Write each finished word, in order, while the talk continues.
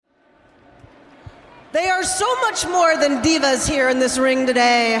They are so much more than divas here in this ring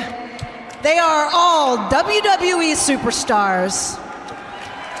today. They are all WWE superstars.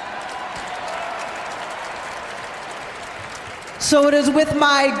 So it is with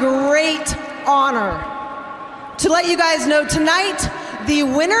my great honor to let you guys know tonight, the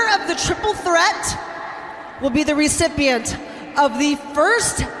winner of the triple threat will be the recipient of the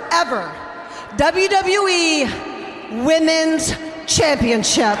first ever WWE Women's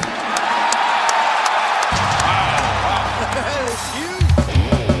Championship.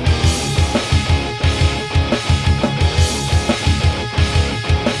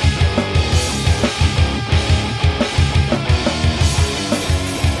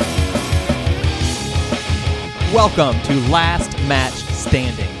 Welcome to Last Match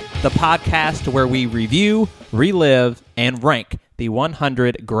Standing, the podcast where we review, relive, and rank the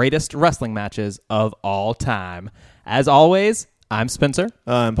 100 greatest wrestling matches of all time. As always, I'm Spencer.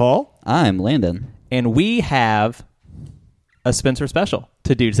 I'm Paul. I'm Landon. And we have a Spencer special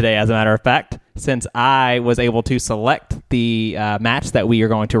to do today, as a matter of fact, since I was able to select the match that we are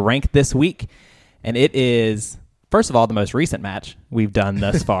going to rank this week. And it is, first of all, the most recent match we've done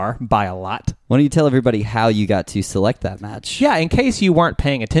thus far by a lot. Why don't you tell everybody how you got to select that match? Yeah, in case you weren't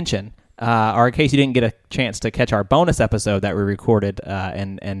paying attention, or in case you didn't get a chance to catch our bonus episode that we recorded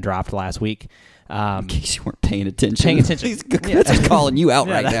and dropped last week. In case you weren't paying attention. He's just calling you out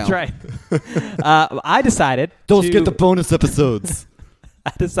right now. That's right. I decided Don't skip the bonus episodes.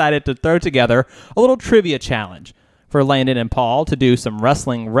 I decided to throw together a little trivia challenge for Landon and Paul to do some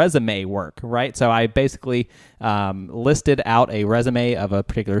wrestling resume work, right? So I basically listed out a resume of a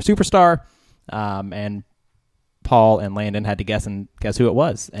particular superstar, and Paul and Landon had to guess who it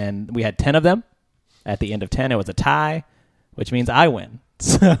was. And we had 10 of them. At the end of 10, it was a tie, which means I win.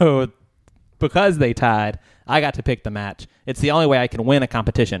 So because they tied, I got to pick the match. It's the only way I can win a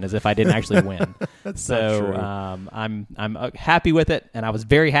competition is if I didn't actually win. So I'm happy with it, and I was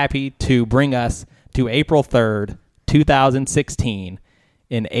very happy to bring us to April 3rd, 2016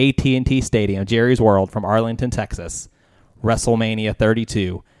 in AT&T Stadium, Jerry's World from Arlington, Texas, WrestleMania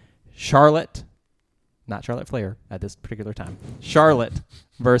 32. Not Charlotte Flair at this particular time. Charlotte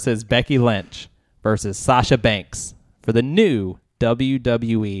versus Becky Lynch versus Sasha Banks for the new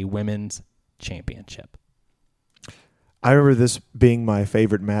WWE Women's Championship. I remember this being my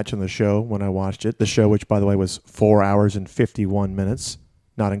favorite match on the show when I watched it. The show, which, by the way, was 4 hours and 51 minutes,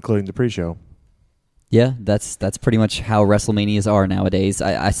 not including the pre-show. Yeah, that's pretty much how WrestleManias are nowadays.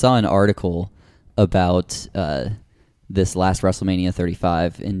 I saw an article about this last WrestleMania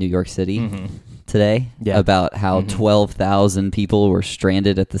 35 in New York City today about how 12,000 people were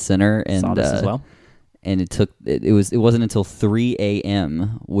stranded at the center, and saw this as well. And it wasn't until 3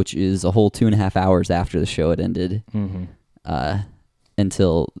 a.m., which is a whole 2.5 hours after the show had ended,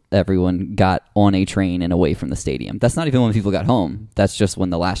 until everyone got on a train and away from the stadium. That's not even when people got home. That's just when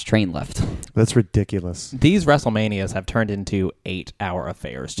the last train left. That's ridiculous. These WrestleManias have turned into 8-hour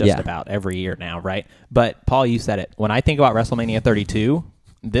affairs just about every year now, right? But, Paul, you said it. When I think about WrestleMania 32,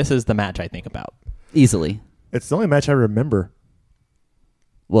 this is the match I think about. Easily. It's the only match I remember.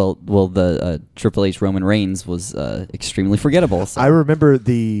 Well, the Triple H Roman Reigns was extremely forgettable. So. I remember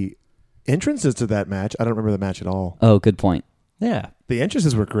the entrances to that match. I don't remember the match at all. Oh, good point. Yeah. The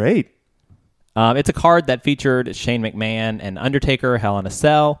entrances were great. It's a card that featured Shane McMahon and Undertaker, Hell in a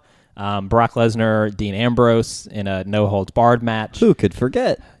Cell, Brock Lesnar, Dean Ambrose in a no-holds-barred match. Who could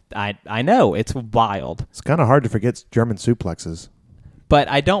forget? I know. It's wild. It's kind of hard to forget German suplexes. But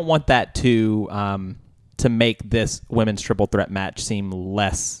I don't want that to make this women's triple threat match seem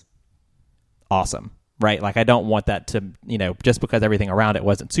less awesome, right? Like, I don't want that to, just because everything around it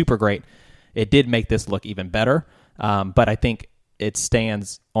wasn't super great, it did make this look even better. But I think it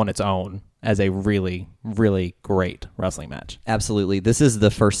stands on its own as a really, really great wrestling match. Absolutely. This is the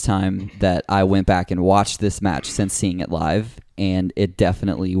first time that I went back and watched this match since seeing it live, and it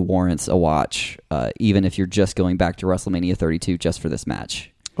definitely warrants a watch, even if you're just going back to WrestleMania 32 just for this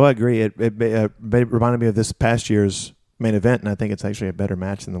match. Well, I agree. It reminded me of this past year's main event, and I think it's actually a better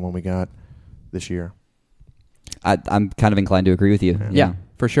match than the one we got this year. I'm kind of inclined to agree with you. Yeah,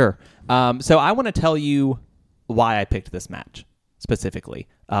 for sure. So I want to tell you why I picked this match specifically.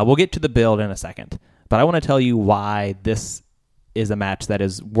 We'll get to the build in a second, but I want to tell you why this is a match that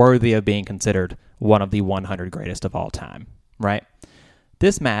is worthy of being considered one of the 100 greatest of all time, right?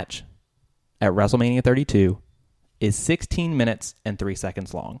 This match at WrestleMania 32 is 16 minutes and 3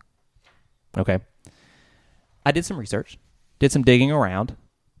 seconds long. Okay. I did some research, did some digging around,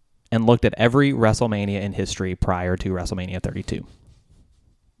 and looked at every WrestleMania in history prior to WrestleMania 32.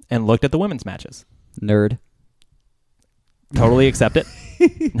 And looked at the women's matches. Nerd. Totally accept it.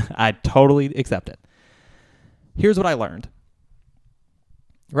 I totally accept it. Here's what I learned.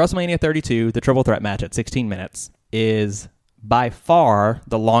 WrestleMania 32, the triple threat match at 16 minutes, is by far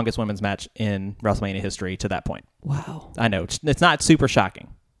the longest women's match in WrestleMania history to that point. Wow. I know. It's not super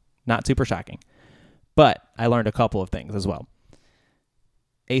shocking. Not super shocking. But I learned a couple of things as well.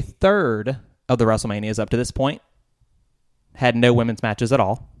 A third of the WrestleManias up to this point had no women's matches at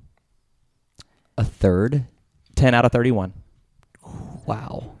all. A third? 10 out of 31.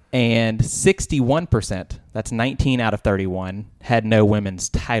 Wow. And 61%, that's 19 out of 31, had no women's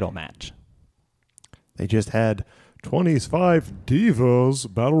title match. They just had 25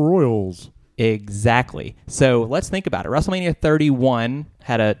 Divas Battle Royals. Exactly. So let's think about it. WrestleMania 31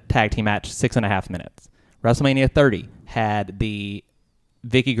 had a tag team match, 6.5 minutes. WrestleMania 30 had the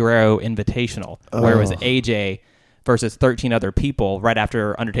Vicky Guerrero Invitational, where it was AJ versus 13 other people right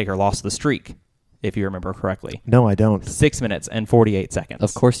after Undertaker lost the streak, if you remember correctly. No, I don't. 6 minutes and 48 seconds.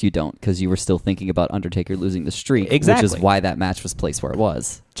 Of course you don't, because you were still thinking about Undertaker losing the streak, Exactly. which is why that match was placed where it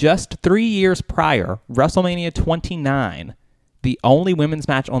was. Just 3 years prior, WrestleMania 29, the only women's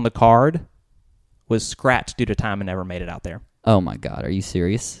match on the card was scratched due to time and never made it out there. Oh my God, are you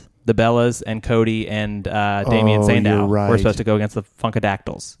serious? The Bellas and Cody and Damian Sandow you're right. were supposed to go against the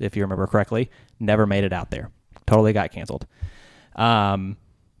Funkadactyls, if you remember correctly. Never made it out there. Totally got canceled.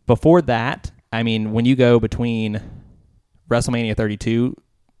 Before that, I mean, when you go between WrestleMania 32,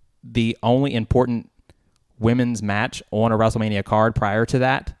 the only important women's match on a WrestleMania card prior to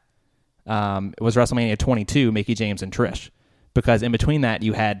that was WrestleMania 22, Mickie James and Trish. Because in between that,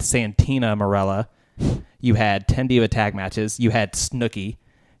 you had Santina Marella, you had 10 Diva tag matches, you had Snooki,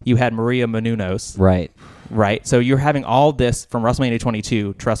 you had Maria Menounos. Right. So you're having all this from WrestleMania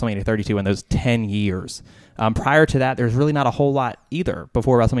 22 to WrestleMania 32 in those 10 years. Prior to that, there's really not a whole lot either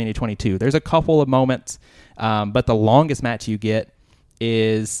before WrestleMania 22. There's a couple of moments, but the longest match you get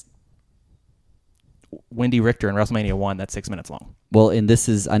is Wendy Richter in WrestleMania 1. That's 6 minutes long. Well, and this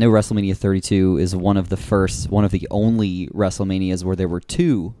is, I know WrestleMania 32 is one of the only WrestleManias where there were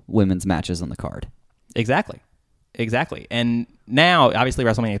 2 women's matches on the card. Exactly. And now, obviously,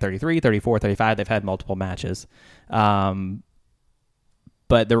 WrestleMania 33, 34, 35, they've had multiple matches. But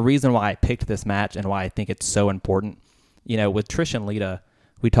the reason why I picked this match and why I think it's so important, with Trish and Lita,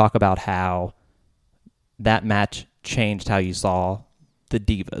 we talk about how that match changed how you saw the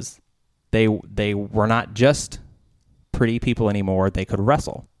Divas. They were not just pretty people anymore. They could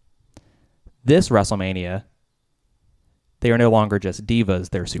wrestle. This WrestleMania, they are no longer just divas.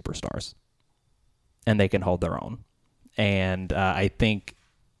 They're superstars. And they can hold their own. And I think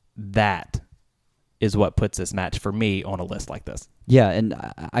that is what puts this match for me on a list like this. Yeah, and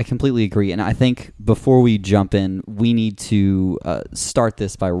I completely agree. And I think before we jump in, we need to start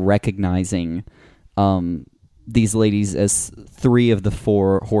this by recognizing these ladies as 3 of the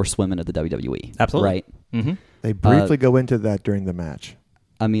 4 horsewomen of the WWE. Absolutely. Right? Mm-hmm. They briefly go into that during the match.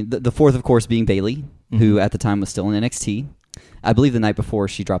 I mean, the 4th, of course, being Bayley, who at the time was still in NXT. I believe the night before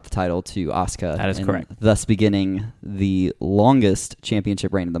she dropped the title to Asuka. That is correct. Thus beginning the longest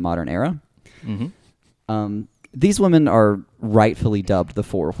championship reign of the modern era. Mm-hmm. These women are rightfully dubbed the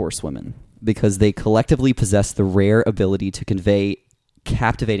 4 horsewomen because they collectively possess the rare ability to convey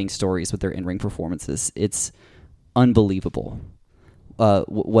captivating stories with their in-ring performances. It's unbelievable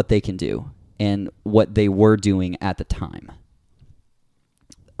what they can do and what they were doing at the time.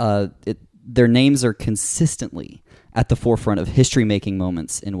 Their names are consistently at the forefront of history-making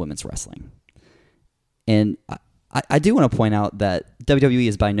moments in women's wrestling. And I do want to point out that WWE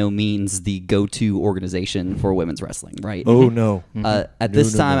is by no means the go-to organization for women's wrestling, right? Oh, no. At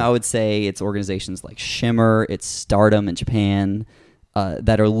this time, I would say it's organizations like Shimmer, it's Stardom in Japan,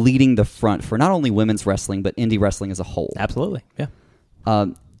 that are leading the front for not only women's wrestling, but indie wrestling as a whole. Absolutely, yeah.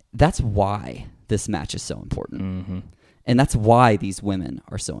 That's why this match is so important. Mm-hmm. And that's why these women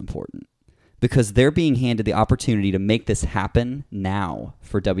are so important. Because they're being handed the opportunity to make this happen now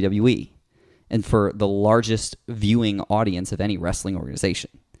for WWE and for the largest viewing audience of any wrestling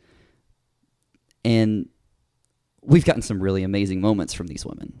organization. And we've gotten some really amazing moments from these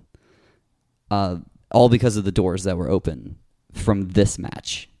women, all because of the doors that were open from this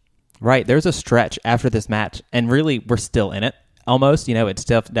match. Right. There's a stretch after this match, and really, we're still in it almost. It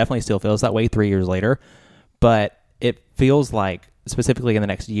definitely still feels that way 3 years later, but it feels like, specifically in the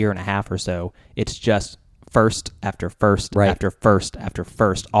next year and a half or so, it's just first after first after first after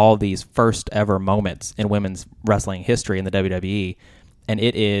first, all these first ever moments in women's wrestling history in the WWE, and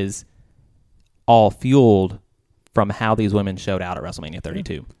it is all fueled from how these women showed out at WrestleMania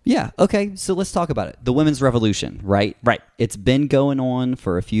 32. Yeah, okay, so let's talk about it. The women's revolution, right? Right. It's been going on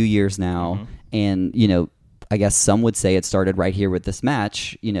for a few years now, and, I guess some would say it started right here with this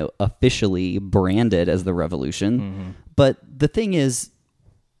match, officially branded as the Revolution. Mm-hmm. But the thing is,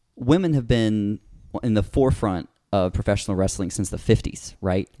 women have been in the forefront of professional wrestling since the 50s,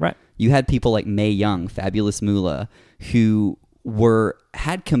 right? Right. You had people like Mae Young, Fabulous Moolah, who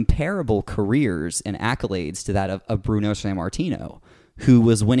had comparable careers and accolades to that of Bruno Sammartino, who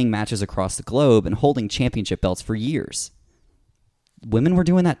was winning matches across the globe and holding championship belts for years. Women were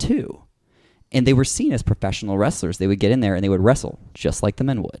doing that too. And they were seen as professional wrestlers. They would get in there and they would wrestle just like the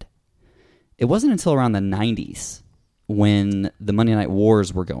men would. It wasn't until around the 90s when the Monday Night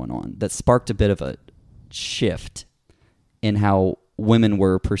Wars were going on that sparked a bit of a shift in how women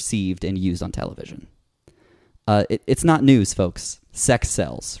were perceived and used on television. It's not news, folks. Sex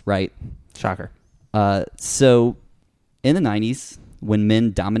sells, right? Shocker. So in the 90s, when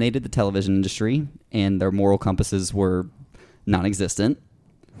men dominated the television industry and their moral compasses were non-existent,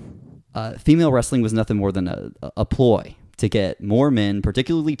 female wrestling was nothing more than a ploy to get more men,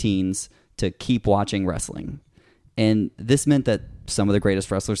 particularly teens, to keep watching wrestling. And this meant that some of the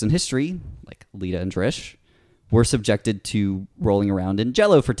greatest wrestlers in history, like Lita and Trish, were subjected to rolling around in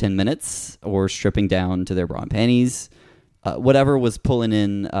Jell-O for 10 minutes or stripping down to their bra and panties, whatever was pulling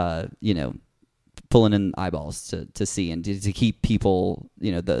in eyeballs to see and to keep people,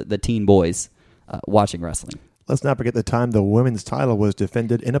 the teen boys watching wrestling. Let's not forget the time the women's title was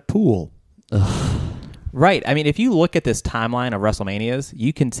defended in a pool. Right. I mean, if you look at this timeline of WrestleManias,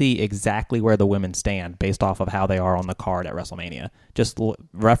 you can see exactly where the women stand based off of how they are on the card at WrestleMania. Just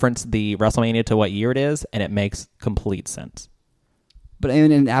reference the WrestleMania to what year it is, and it makes complete sense. But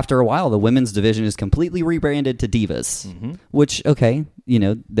and after a while, the women's division is completely rebranded to Divas, which, okay,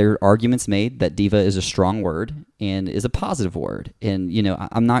 there are arguments made that diva is a strong word and is a positive word. And,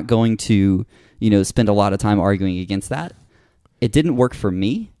 I'm not going to, spend a lot of time arguing against that. It didn't work for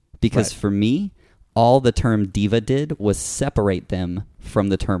me because for me, all the term diva did was separate them from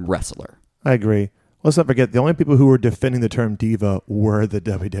the term wrestler. I agree. Let's not forget, the only people who were defending the term diva were the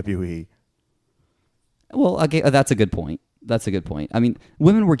WWE. Well, okay, that's a good point. I mean,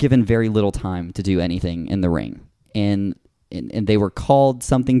 women were given very little time to do anything in the ring, and they were called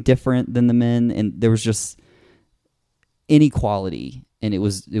something different than the men, and there was just inequality, and it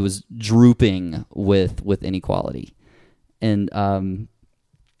was drooping with inequality, and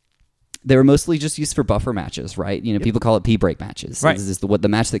they were mostly just used for buffer matches, right? People call it pee break matches. Right. This is the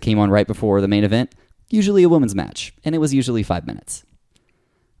match that came on right before the main event, usually a women's match, and it was usually 5 minutes.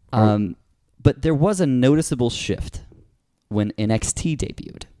 But there was a noticeable shift when NXT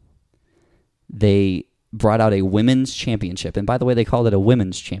debuted. They brought out a women's championship. And by the way, they called it a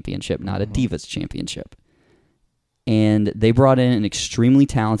women's championship, not a Divas championship. And they brought in an extremely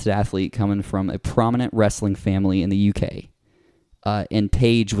talented athlete coming from a prominent wrestling family in the UK. And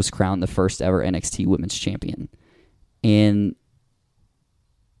Paige was crowned the first ever NXT women's champion. And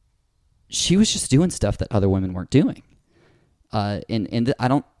she was just doing stuff that other women weren't doing. And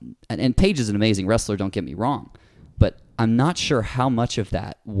Paige is an amazing wrestler, don't get me wrong. But I'm not sure how much of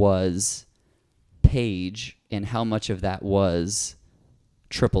that was Paige and how much of that was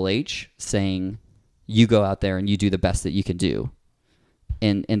Triple H saying, you go out there and you do the best that you can do.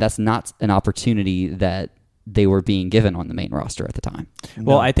 And that's not an opportunity that they were being given on the main roster at the time.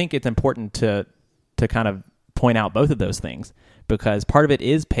 Well, I think it's important to kind of point out both of those things, because part of it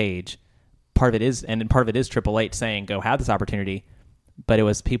is Paige, part of it is Triple H saying, go have this opportunity. But it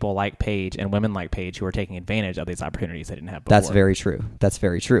was people like Paige and women like Paige who were taking advantage of these opportunities they didn't have before. That's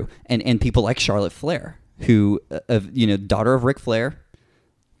very true. And people like Charlotte Flair, who, daughter of Ric Flair,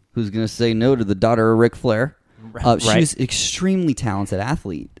 who's going to say no to the daughter of Ric Flair. Right. She's an extremely talented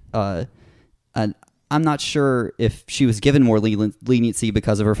athlete. And I'm not sure if she was given more leniency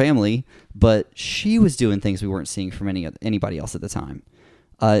because of her family, but she was doing things we weren't seeing from anybody else at the time.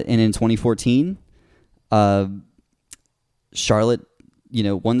 And in 2014, Charlotte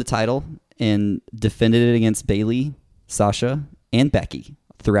won the title and defended it against Bayley, Sasha, and Becky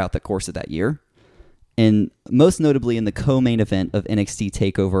throughout the course of that year. And most notably in the co-main event of NXT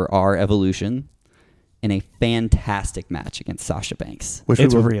TakeOver R Evolution in a fantastic match against Sasha Banks.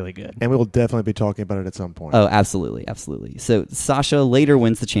 It's really good. And we will definitely be talking about it at some point. Oh, absolutely, absolutely. So Sasha later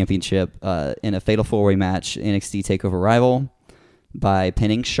wins the championship in a fatal four-way match, NXT TakeOver Rival, by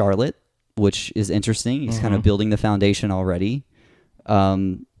pinning Charlotte, which is interesting. He's kind of building the foundation already.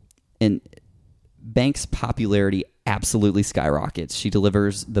 And Banks' popularity absolutely skyrockets. She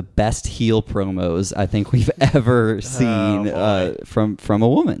delivers the best heel promos I think we've ever seen from a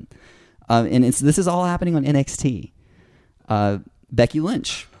woman. And this is all happening on NXT. Becky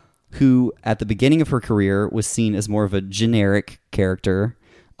Lynch, who at the beginning of her career was seen as more of a generic character,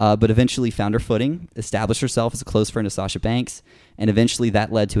 but eventually found her footing, established herself as a close friend of Sasha Banks, and eventually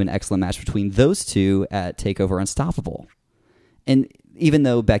that led to an excellent match between those two at TakeOver Unstoppable. And even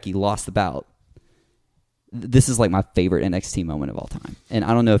though Becky lost the bout, this is like my favorite NXT moment of all time. And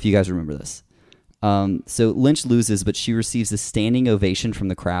I don't know if you guys remember this. So Lynch loses, but she receives a standing ovation from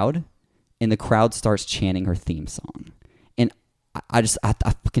the crowd, and the crowd starts chanting her theme song. And I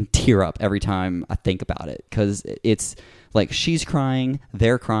fucking tear up every time I think about it, because it's like she's crying,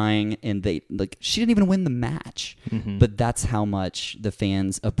 they're crying, and she didn't even win the match. Mm-hmm. But that's how much the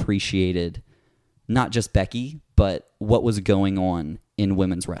fans appreciated not just Becky, but what was going on in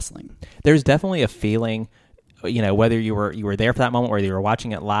women's wrestling. There's definitely a feeling, whether you were there for that moment, whether you were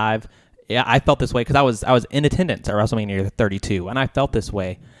watching it live. Yeah, I felt this way because I was in attendance at WrestleMania 32, and I felt this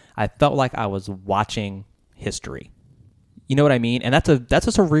way. I felt like I was watching history. You know what I mean? And that's a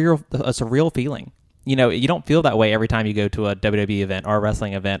surreal feeling. You don't feel that way every time you go to a WWE event or a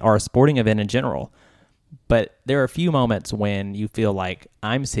wrestling event or a sporting event in general. But there are a few moments when you feel like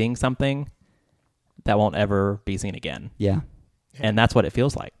I'm seeing something that won't ever be seen again. Yeah. And that's what it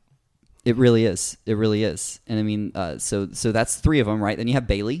feels like. It really is. It really is. And I mean, so that's three of them, right? Then you have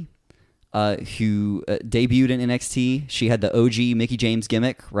Bayley, who debuted in NXT. She had the OG Mickie James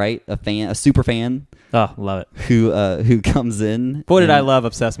gimmick, right? A super fan. Oh, love it. Who comes in. Boy, did I love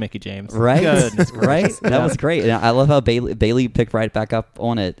Obsessed Mickie James. Right? Goodness right? That was great. And I love how Bayley picked right back up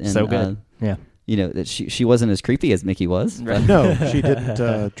on it. And, so good. Yeah. That she wasn't as creepy as Mickie was. Right. No, she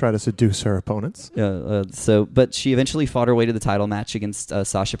didn't try to seduce her opponents. But she eventually fought her way to the title match against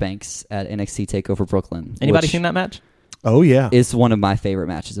Sasha Banks at NXT TakeOver Brooklyn. Anybody seen that match? Oh, yeah. It's one of my favorite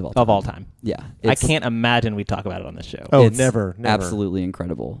matches of all time. Of all time. Yeah. I can't imagine we talk about it on this show. Oh, it's never. Absolutely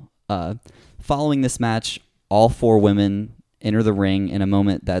incredible. Following this match, all four women enter the ring in a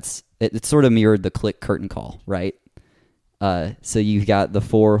moment it sort of mirrored the Click curtain call, right? So you've got the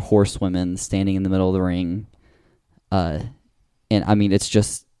four horsewomen standing in the middle of the ring. And I mean, it's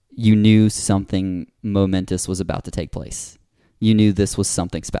just, you knew something momentous was about to take place. You knew this was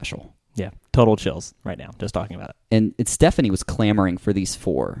something special. Yeah, total chills right now, just talking about it. And Stephanie was clamoring for these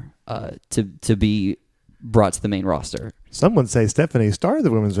four to be brought to the main roster. Some would say Stephanie started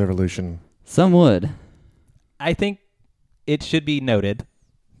the women's revolution. Some would. I think it should be noted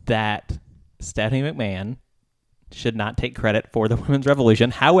that Stephanie McMahon should not take credit for the women's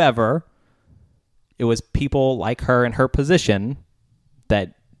revolution. However, it was people like her in her position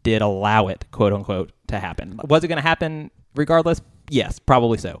that did allow it, quote unquote, to happen. Was it going to happen regardless? Yes,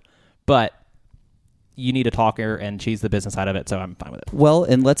 probably so. But you need a talker, and she's the business side of it, so I'm fine with it. Well,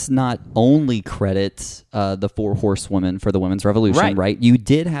 and let's not only credit the four horsewomen for the women's revolution, right? You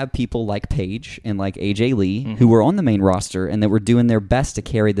did have people like Paige and like AJ Lee who were on the main roster and that were doing their best to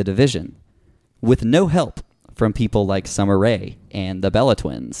carry the division with no help from people like Summer Rae and the Bella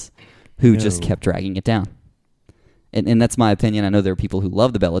Twins, who just kept dragging it down. And that's my opinion. I know there are people who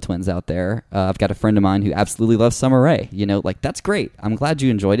love the Bella Twins out there. I've got a friend of mine who absolutely loves Summer Rae. That's great. I'm glad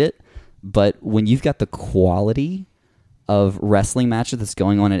you enjoyed it. But when you've got the quality of wrestling matches that's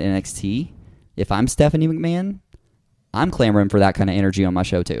going on at NXT, if I'm Stephanie McMahon, I'm clamoring for that kind of energy on my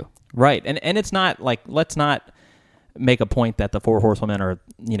show too. Right. And it's not like, let's not make a point that the four horsewomen are,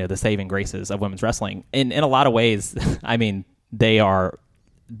 the saving graces of women's wrestling. In a lot of ways, I mean, they are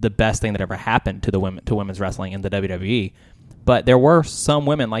the best thing that ever happened to women's wrestling in the WWE. But there were some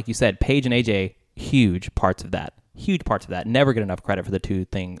women, like you said, Paige and AJ, huge parts of that. Never get enough credit for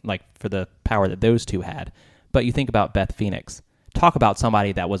for the power that those two had. But you think about Beth Phoenix. Talk about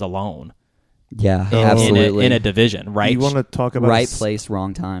somebody that was alone. Yeah, absolutely. In a division, right? You want to talk about right place,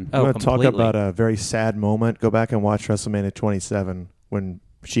 wrong time. You want to talk about a very sad moment? Go back and watch WrestleMania 27 when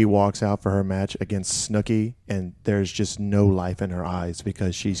she walks out for her match against Snooki, and there's just no life in her eyes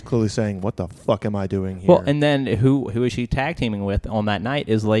because she's clearly saying, "What the fuck am I doing here?" Well, and then who is she tag teaming with on that night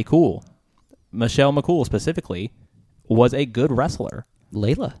is Lay Cool. Michelle McCool specifically was a good wrestler.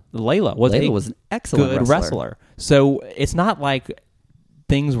 Layla was an excellent good wrestler. So it's not like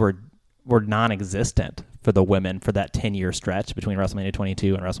things were non-existent for the women for that 10-year stretch between WrestleMania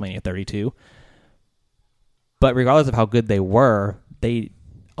 22 and WrestleMania 32. But regardless of how good they were, they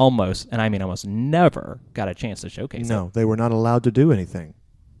almost never got a chance to showcase it. No, they were not allowed to do anything.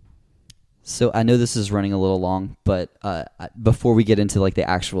 So I know this is running a little long, but before we get into the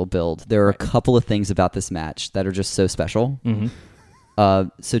actual build, there are a couple of things about this match that are just so special. Mm-hmm.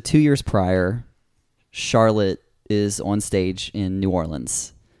 So 2 years prior, Charlotte is on stage in New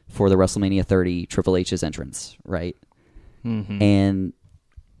Orleans for the WrestleMania 30 Triple H's entrance, right? Mm-hmm. And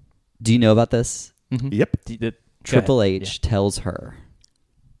do you know about this? Mm-hmm. Yep. Triple H tells her,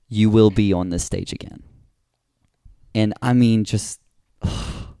 "You will be on this stage again." And I mean, just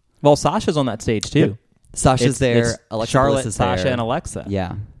Well, Sasha's on that stage too. Yep. Sasha's It's- there. it's Alexa Charlotte, Bliss is Sasha, there. and Alexa.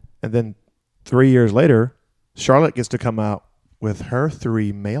 Yeah. And then 3 years later, Charlotte gets to come out with her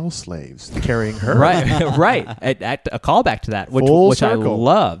 3 male slaves carrying her. Right, right. A callback to that, which Full I circle.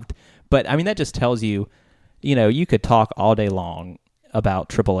 loved. But I mean, that just tells you, you could talk all day long about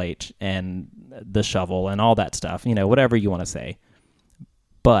Triple H and the shovel and all that stuff, whatever you want to say.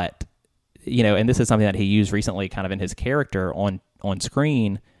 But, and this is something that he used recently kind of in his character on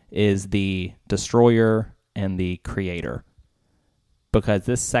screen, is the destroyer and the creator. Because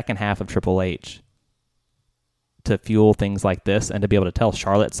this second half of Triple H, to fuel things like this and to be able to tell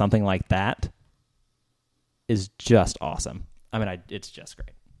Charlotte something like that is just awesome. I mean, it's just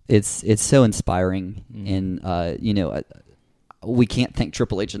great. It's so inspiring, and we can't thank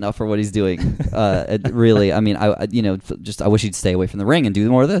Triple H enough for what he's doing. Really, I mean, I wish he'd stay away from the ring and do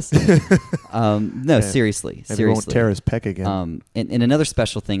more of this. Seriously, Maybe he won't tear his pec again. And another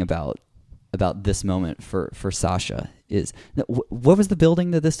special thing about this moment for Sasha is, what was the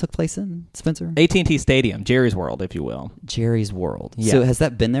building that this took place in, Spencer? AT&T Stadium, Jerry's World, if you will. Jerry's World. Yeah. So has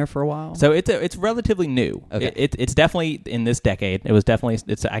that been there for a while? So it's relatively new. Okay. It's definitely in this decade. It was definitely,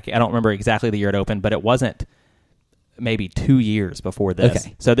 I don't remember exactly the year it opened, but it wasn't maybe 2 years before this.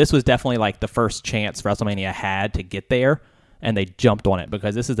 Okay. So this was definitely like the first chance WrestleMania had to get there, and they jumped on it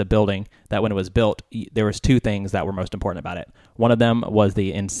because this is a building that when it was built, there was 2 things that were most important about it. One of them was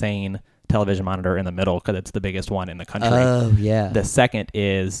the insane television monitor in the middle because it's the biggest one in the country. Oh, yeah. The second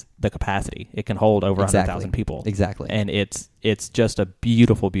is the capacity. It can hold over 100,000 people. Exactly. And it's just a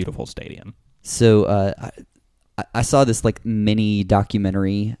beautiful, beautiful stadium. So I saw this like mini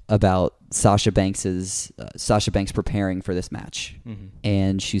documentary about Sasha Banks preparing for this match,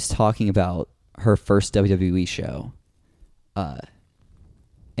 and she's talking about her first WWE show,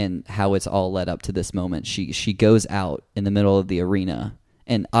 and how it's all led up to this moment. She goes out in the middle of the arena,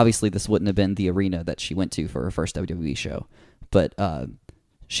 and obviously this wouldn't have been the arena that she went to for her first WWE show, but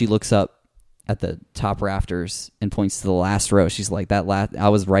she looks up at the top rafters and points to the last row. She's like, I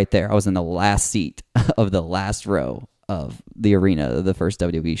was right there. I was in the last seat of the last row of the arena of the first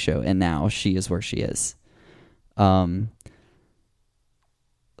WWE show, and now she is where she is. Fun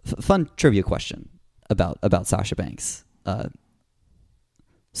trivia question about Sasha Banks.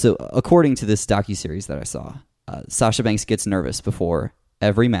 So according to this docuseries that I saw, Sasha Banks gets nervous before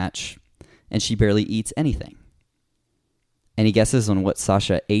every match, and she barely eats anything. Any guesses on what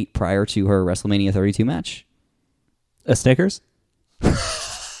Sasha ate prior to her WrestleMania 32 match? A Snickers?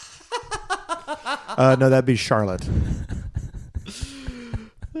 No, that'd be Charlotte.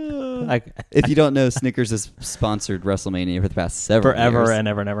 If you don't know, Snickers has sponsored WrestleMania for the past several Forever years. and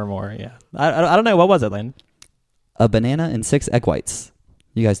ever and ever more. Yeah. I don't know. What was it, Lynn? A banana and 6 egg whites.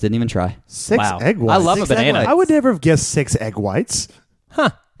 You guys didn't even try. 6 Wow. egg whites. I love a 6 egg banana. whites. I would never have guessed 6 egg whites.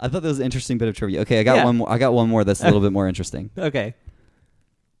 I thought that was an interesting bit of trivia. Okay, I got Yeah. one more. I got one more that's a little bit more interesting. Okay.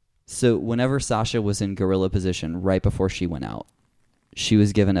 So whenever Sasha was in gorilla position right before she went out, she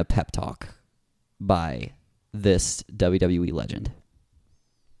was given a pep talk by this WWE legend.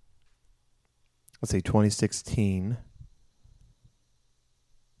 Let's see, 2016.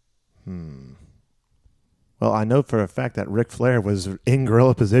 Well, I know for a fact that Ric Flair was in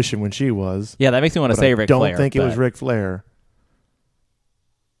gorilla position when she was. Yeah, that makes me want to But say I Ric don't Flair. think it was but Ric Flair.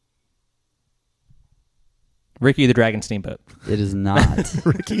 Ricky the Dragon Steamboat. It is not.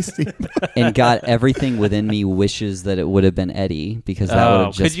 Ricky Steamboat. And God, everything within me wishes that it would have been Eddie, because that would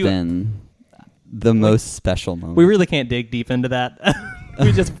have could just you- been the most special moment. We really can't dig deep into that.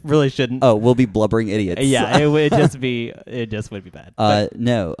 We just really shouldn't. Oh, we'll be blubbering idiots. Yeah, it would just would be bad.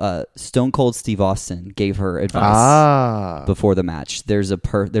 No, Stone Cold Steve Austin gave her advice before the match. There's a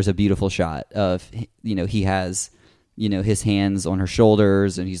beautiful shot of, he has, his hands on her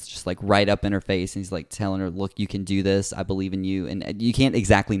shoulders, and he's just like right up in her face, and he's like telling her, "Look, you can do this. I believe in you." And you can't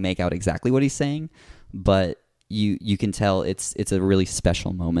exactly make out exactly what he's saying, but you can tell it's a really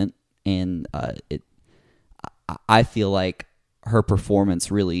special moment, and I feel like her performance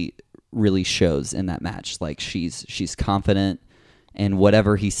really, really shows in that match. Like she's confident, and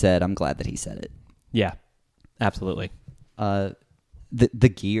whatever he said, I'm glad that he said it. Yeah, absolutely. The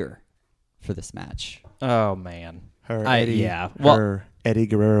gear for this match. Oh man. Her Eddie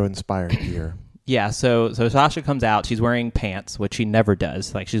Guerrero inspired gear. Yeah, so Sasha comes out. She's wearing pants, which she never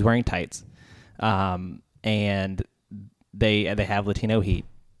does. Like, she's wearing tights, and they have Latino heat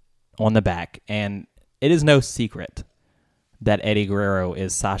on the back, and it is no secret that Eddie Guerrero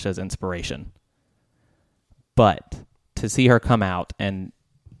is Sasha's inspiration. But to see her come out and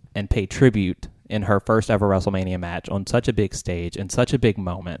pay tribute in her first ever WrestleMania match on such a big stage in such a big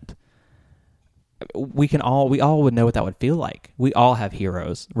moment, we all would know what that would feel like. We all have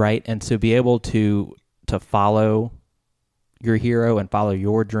heroes, right? And to be able to follow your hero and follow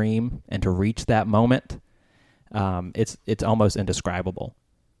your dream and to reach that moment, it's almost indescribable.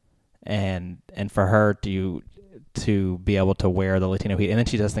 And for her to be able to wear the Latino heat, and then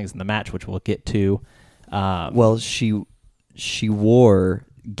she does things in the match, which we'll get to. Well, she wore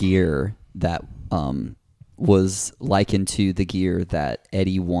gear that was likened to the gear that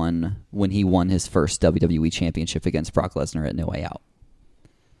Eddie won when he won his first WWE Championship against Brock Lesnar at No Way Out.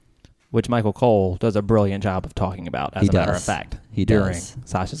 Which Michael Cole does a brilliant job of talking about, as a matter of fact, during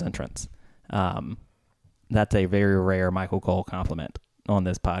Sasha's entrance. That's a very rare Michael Cole compliment on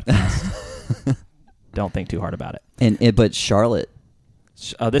this podcast. Don't think too hard about it. But Charlotte.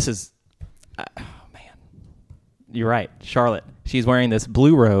 This is... man. You're right. Charlotte. She's wearing this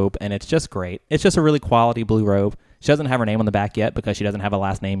blue robe, and it's just great. It's just a really quality blue robe. She doesn't have her name on the back yet because she doesn't have a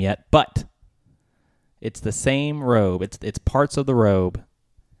last name yet, but it's the same robe. It's parts of the robe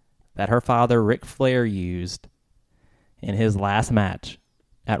that her father, Ric Flair, used in his last match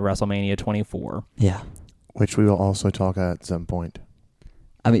at WrestleMania 24. Yeah. Which we will also talk at some point.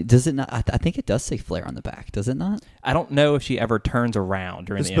 I mean, does it not? I think it does say Flair on the back, does it not? I don't know if she ever turns around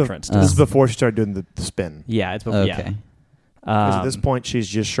during the entrance. This is before she started doing the spin. Yeah, it's before. Okay. Because at this point, she's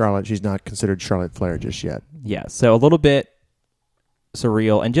just Charlotte. She's not considered Charlotte Flair just yet. Yeah, so a little bit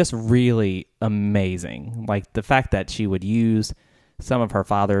surreal and just really amazing. Like the fact that she would use some of her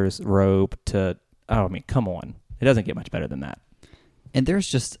father's robe to... Oh, I mean, come on. It doesn't get much better than that. And there's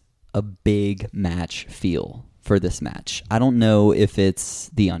just a big match feel for this match. I don't know if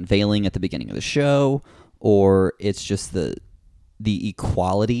it's the unveiling at the beginning of the show or it's just the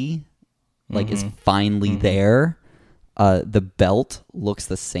equality is finally there. The belt looks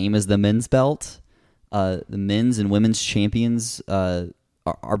the same as the men's belt. The men's and women's champions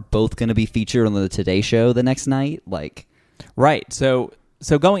are both going to be featured on the Today Show the next night. Right. So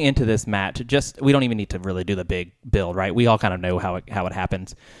going into this match, we don't even need to really do the big build, right? We all kind of know how it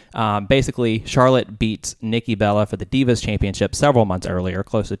happens. Basically, Charlotte beats Nikki Bella for the Divas Championship several months earlier,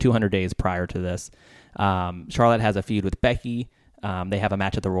 close to 200 days prior to this. Charlotte has a feud with Becky. They have a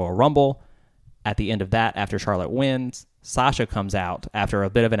match at the Royal Rumble. At the end of that, after Charlotte wins, Sasha comes out after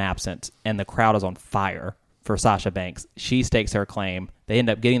a bit of an absence, and the crowd is on fire for Sasha Banks. She stakes her claim. They end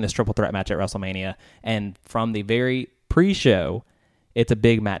up getting this triple threat match at WrestleMania, and from the very pre-show, it's a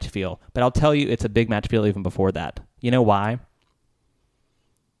big match feel. But I'll tell you, it's a big match feel even before that. You know why?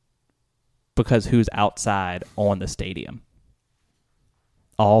 Because who's outside on the stadium?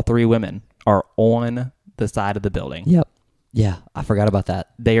 All three women are on the side of the building. Yep. Yeah, I forgot about that.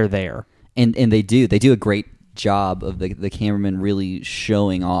 They are there. And they do a great job of the cameraman really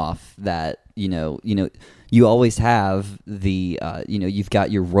showing off that you always have the you've got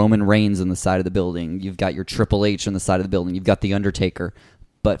your Roman Reigns on the side of the building, you've got your Triple H on the side of the building, you've got the Undertaker,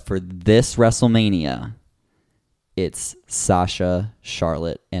 but for this WrestleMania, it's Sasha,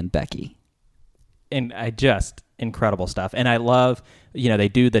 Charlotte, and Becky. And incredible stuff. And I love they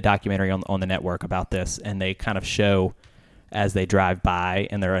do the documentary on the network about this, and they kind of show as they drive by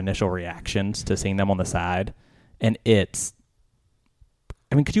and their initial reactions to seeing them on the side. And could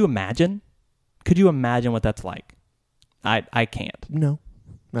you imagine? Could you imagine what that's like? I can't. No,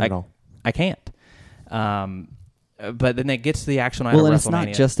 not at all. I can't. But then it gets to the actual night of WrestleMania. Well, and it's not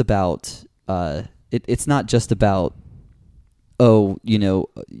just about... it's not just about,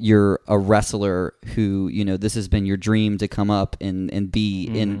 you're a wrestler who, this has been your dream to come up and be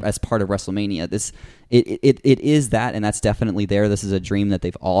in as part of WrestleMania. It is that, and that's definitely there. This is a dream that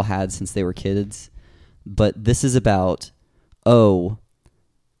they've all had since they were kids. But this is about,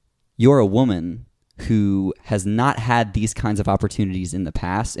 you're a woman who has not had these kinds of opportunities in the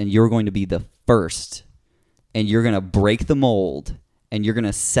past, and you're going to be the first, and you're going to break the mold, and you're going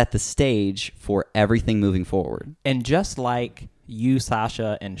to set the stage for everything moving forward. And just like you,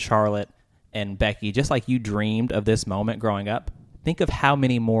 Sasha, and Charlotte, and Becky, just like you dreamed of this moment growing up, think of how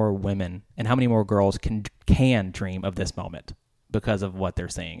many more women and how many more girls can dream of this moment because of what they're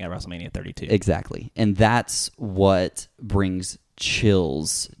seeing at WrestleMania 32. Exactly. And that's what brings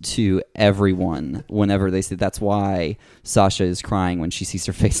chills to everyone whenever they see. That's why Sasha is crying when she sees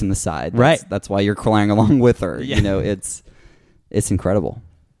her face on the side. That's why you're crying along with her. Yeah. It's incredible.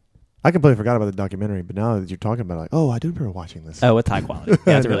 I completely forgot about the documentary, but now that you're talking about it, I do remember watching this. Oh, it's high quality.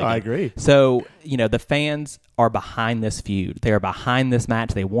 Yeah, it's really good. I agree. So, the fans are behind this feud. They are behind this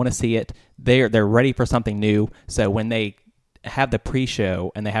match. They want to see it. They're ready for something new. So when they have the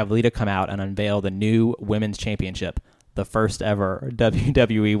pre-show and they have Lita come out and unveil the new Women's Championship, the first ever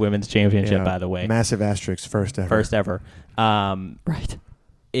WWE Women's Championship, by the way. Massive asterisk, first ever. First ever. Right.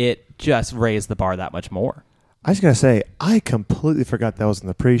 it just raised the bar that much more. I just got to say, I completely forgot that was in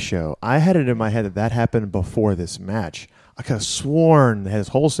the pre-show. I had it in my head that happened before this match. I could have sworn they had this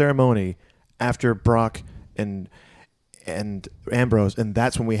whole ceremony after Brock and Ambrose, and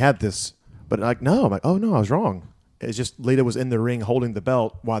that's when we had this. But like, no, I'm like, oh no, I was wrong. It's just Lita was in the ring holding the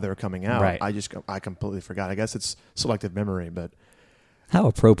belt while they were coming out. Right. I completely forgot. I guess it's selective memory, but How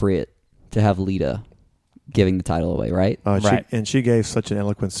appropriate to have Lita giving the title away, right? Right. She gave such an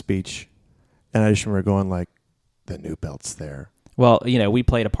eloquent speech, and I just remember going like, the new belt's there. Well, we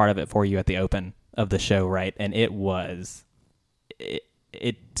played a part of it for you at the open of the show, right? And it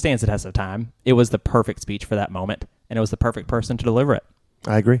stands the test of time. It was the perfect speech for that moment, and it was the perfect person to deliver it.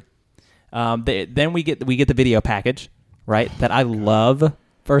 I agree. Then we get the video package, right? That I love.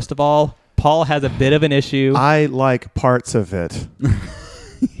 First of all, Paul has a bit of an issue. I like parts of it.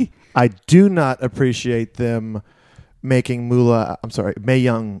 I do not appreciate them making Mae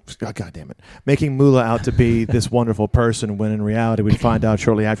Young, God damn it, making Moolah out to be this wonderful person when in reality we'd find out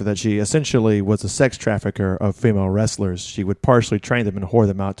shortly after that she essentially was a sex trafficker of female wrestlers. She would partially train them and whore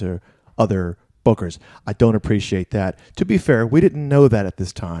them out to other bookers. I don't appreciate that. To be fair, we didn't know that at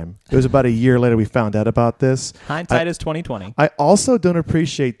this time. It was about a year later we found out about this. Hindsight is 2020. I also don't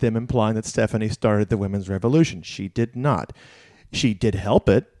appreciate them implying that Stephanie started the women's revolution. She did not. She did help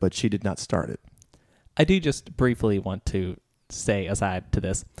it, but she did not start it. I do just briefly want to say, aside to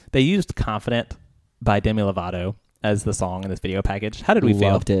this, they used Confident by Demi Lovato as the song in this video package. How did we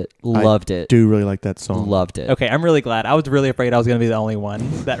feel? Loved it. Loved I it. do really like that song. Loved it. Okay, I'm really glad. I was really afraid I was going to be the only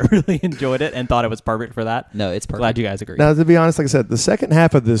one that really enjoyed it and thought it was perfect for that. No, it's perfect. Glad you guys agree. Now, to be honest, like I said, the second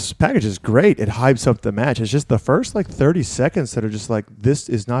half of this package is great. It hypes up the match. It's just the first 30 seconds that are just like, this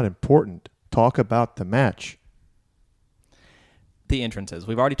is not important. Talk about the match. The entrances.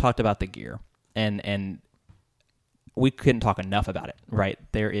 We've already talked about the gear, and we couldn't talk enough about it, right?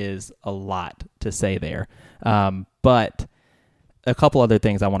 There is a lot to say there. But a couple other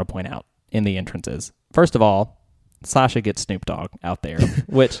things I want to point out in the entrances. First of all, Sasha gets Snoop Dogg out there,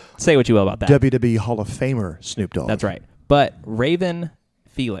 which, say what you will about that. WWE Hall of Famer Snoop Dogg. That's right. But Raven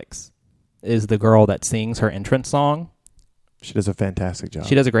Felix is the girl that sings her entrance song. She does a fantastic job.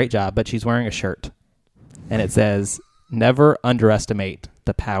 She does a great job, but she's wearing a shirt. And it says, "Never underestimate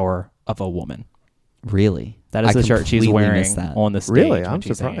the power of a woman." Really? That is the shirt she's completely wearing missed that. on the stage. Really? when I'm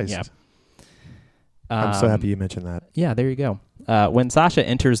she's singing. surprised. Yeah. I'm so happy you mentioned that. Yeah, there you go. When Sasha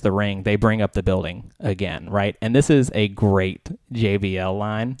enters the ring, they bring up the building again, right? And this is a great JBL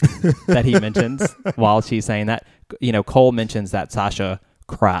line that he mentions while she's saying that. Cole mentions that Sasha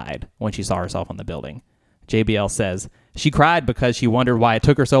cried when she saw herself on the building. JBL says, "She cried because she wondered why it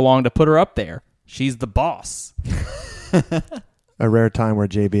took her so long to put her up there. She's the boss." A rare time where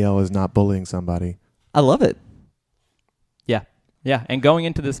JBL is not bullying somebody. I love it. Yeah. Yeah. And going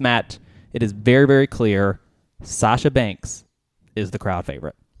into this match, it is very, very clear Sasha Banks is the crowd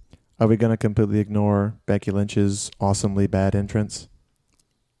favorite. Are we going to completely ignore Becky Lynch's awesomely bad entrance?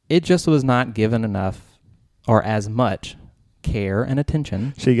 It just was not given enough or as much care and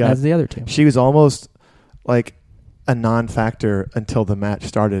attention as the other two. She was almost like a non-factor until the match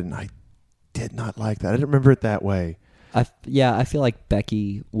started, and I did not like that. I didn't remember it that way. I feel like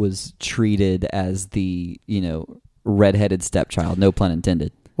Becky was treated as the, redheaded stepchild, no pun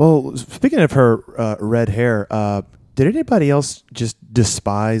intended. Well, speaking of her red hair, did anybody else just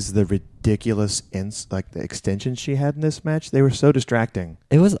despise the ridiculous the extensions she had in this match? They were so distracting.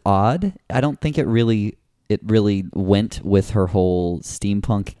 It was odd. I don't think it really went with her whole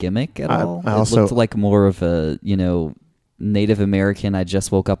steampunk gimmick at all. It looked like more of a, Native American, I just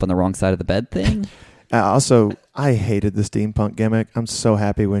woke up on the wrong side of the bed thing. I hated the steampunk gimmick. I'm so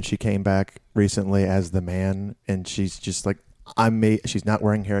happy when she came back recently as the Man, and she's just like, she's not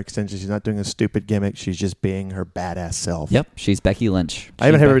wearing hair extensions. She's not doing a stupid gimmick. She's just being her badass self. Yep, she's Becky Lynch. I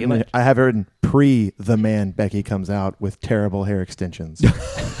have her written pre the Man Becky comes out with terrible hair extensions.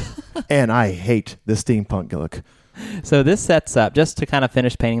 And I hate the steampunk look. So this sets up, just to kind of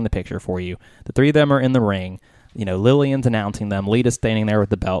finish painting the picture for you, the three of them are in the ring. Lillian's announcing them. Lita's standing there with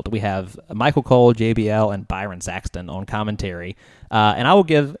the belt. We have Michael Cole, JBL, and Byron Saxton on commentary. And I will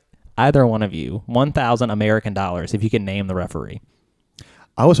give either one of you $1,000 American dollars if you can name the referee.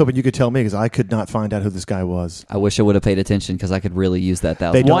 I was hoping you could tell me because I could not find out who this guy was. I wish I would have paid attention because I could really use that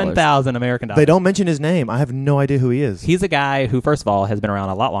 $1,000. $1,000 American dollars. They don't mention his name. I have no idea who he is. He's a guy who, first of all, has been around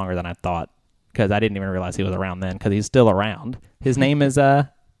a lot longer than I thought, because I didn't even realize he was around then, because he's still around. His name is Dan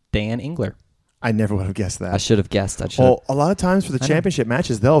Engler. I never would have guessed that. I should have guessed. Well, a lot of times for the championship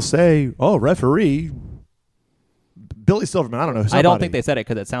matches, they'll say, referee, Billy Silverman. I don't know. Somebody. I don't think they said it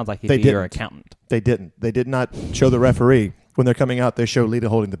because it sounds like he'd be your accountant. They didn't. They did not show the referee. when they're coming out, they show Lita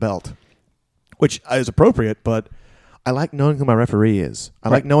holding the belt, which is appropriate, but I like knowing who my referee is. I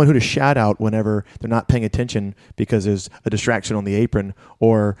like knowing who to shout out whenever they're not paying attention because there's a distraction on the apron,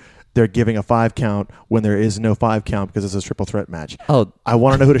 or they're giving a 5 count when there is no 5 count because it's a triple threat match. Oh, I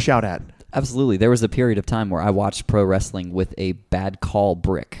want to know who to shout at. absolutely. There was a period of time where I watched pro wrestling with a bad call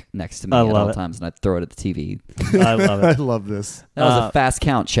brick next to me at all times, and I'd throw it at the TV. I love I it. love this. That was a fast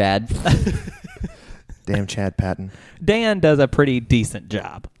count, Chad. Damn Chad Patton. Dan does a pretty decent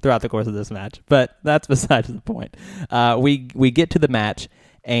job throughout the course of this match, but that's besides the point. We get to the match,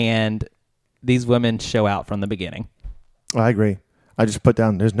 and these women show out from the beginning. I agree. I just put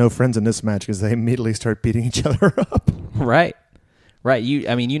down there's no friends in this match because they immediately start beating each other up. Right.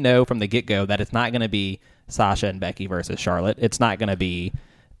 You know from the get-go that it's not going to be Sasha and Becky versus Charlotte. It's not going to be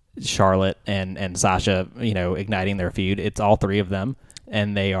Charlotte and Sasha, igniting their feud. It's all three of them,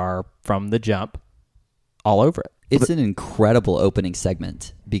 and they are, from the jump, all over it. It's an incredible opening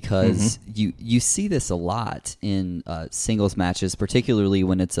segment because you see this a lot in singles matches, particularly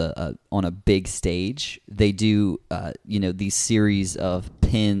when it's on a big stage. They do these series of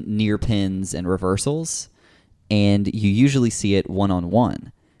near pins and reversals, and you usually see it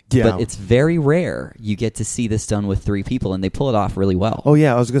one-on-one. Yeah. But it's very rare you get to see this done with 3 people, and they pull it off really well. Oh,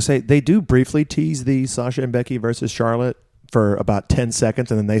 yeah. I was going to say, they do briefly tease the Sasha and Becky versus Charlotte for about 10 seconds,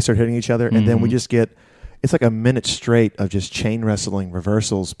 and then they start hitting each other, and then we just get... It's like a minute straight of just chain wrestling,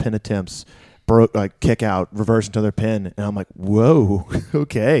 reversals, pin attempts, kick out, reverse into their pin. And I'm like, whoa,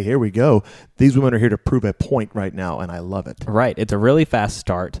 okay, here we go. These women are here to prove a point right now, and I love it. Right. It's a really fast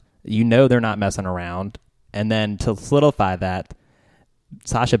start. They're not messing around. And then to solidify that,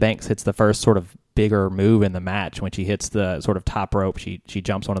 Sasha Banks hits the first sort of bigger move in the match when she hits the sort of top rope. She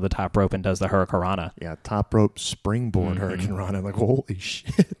jumps onto the top rope and does the Hurricanrana. Yeah, top rope springboard Hurricanrana. I'm like, holy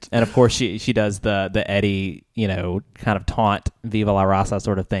shit. And of course she does the Eddie, kind of taunt Viva La Raza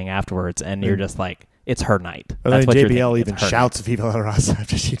sort of thing afterwards, and you're just like, it's her night. And That's then what you're JBL thinking. even shouts Viva La Raza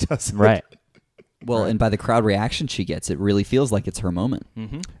after she does it. Right. Well, and by the crowd reaction she gets, it really feels like it's her moment.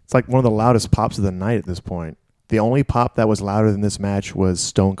 It's like one of the loudest pops of the night at this point. The only pop that was louder than this match was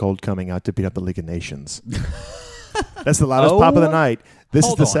Stone Cold coming out to beat up the League of Nations. That's the loudest pop of the night. This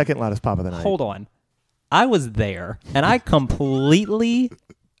is the second loudest pop of the night. Hold on. I was there, and I completely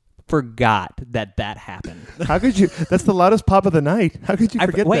forgot that happened. How could you? That's the loudest pop of the night. How could you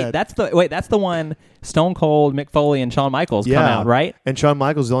forget that? That's the one Stone Cold, Mick Foley, and Shawn Michaels come out, right? And Shawn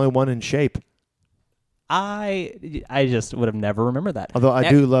Michaels is the only one in shape. I just would have never remembered that. Although I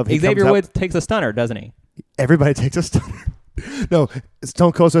do love Xavier Woods takes a stunner, doesn't he? Everybody takes a stunner. No,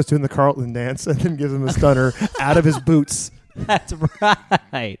 Stone Cold starts doing the Carlton dance and then gives him a stunner out of his boots. That's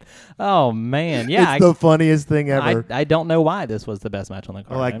right. Oh man, yeah, It's the funniest thing ever. I don't know why this was the best match on the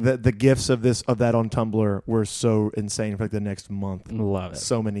card. Like the gifs of that on Tumblr were so insane for like the next month. Love it.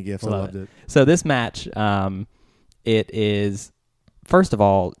 So many gifs. I loved it. So this match, it is first of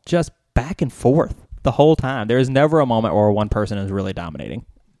all just back and forth the whole time. There is never a moment where one person is really dominating.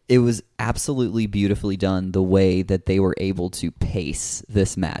 It was absolutely beautifully done the way that they were able to pace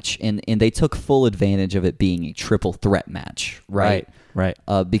this match. And they took full advantage of it being a triple threat match, right? Right.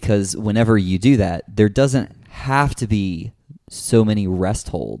 Because whenever you do that, there doesn't have to be so many rest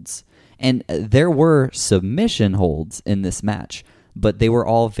holds. And there were submission holds in this match, but they were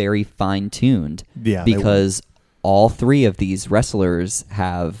all very fine-tuned. Yeah, because all 3 of these wrestlers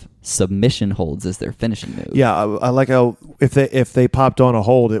have submission holds as their finishing move. Yeah, I like how if they popped on a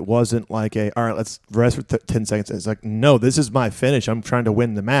hold, it wasn't like all right, let's rest for 10 seconds. It's like, no, this is my finish. I'm trying to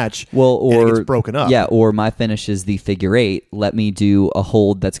win the match. Well, or and it gets broken up. Yeah, or my finish is the figure 8. Let me do a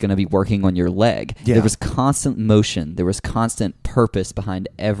hold that's going to be working on your leg. Yeah. There was constant motion. There was constant purpose behind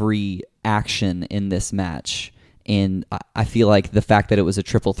every action in this match. And I feel like the fact that it was a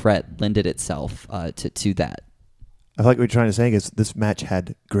triple threat lended itself to that. I like what you're trying to say is this match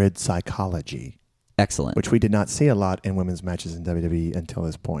had grid psychology. Excellent. Which we did not see a lot in women's matches in WWE until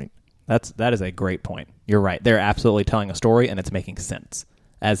this point. That is a great point. You're right. They're absolutely telling a story, and it's making sense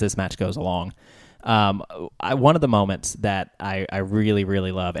as this match goes along. One of the moments that I really,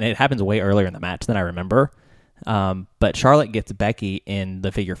 really love, and it happens way earlier in the match than I remember, but Charlotte gets Becky in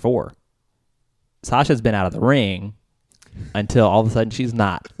the figure 4. Sasha's been out of the ring until all of a sudden she's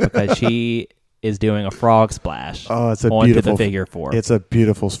not, because she is doing a frog splash onto the figure 4. It's a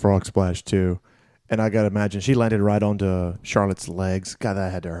beautiful frog splash, too. And I got to imagine, she landed right onto Charlotte's legs. God,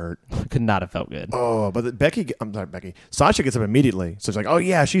 that had to hurt. Could not have felt good. Oh, but Becky. Sasha gets up immediately. So it's like, oh,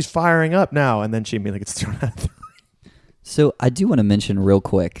 yeah, she's firing up now. And then she immediately gets thrown out of the ring. So I do want to mention real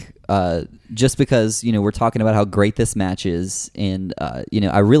quick, just because, we're talking about how great this match is, and,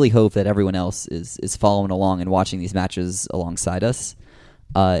 I really hope that everyone else is following along and watching these matches alongside us.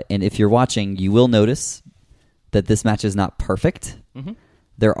 And if you're watching, you will notice that this match is not perfect. Mm-hmm.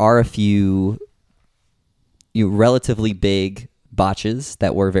 There are a few relatively big botches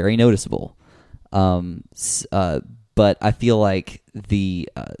that were very noticeable. But I feel like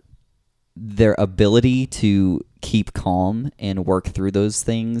their ability to keep calm and work through those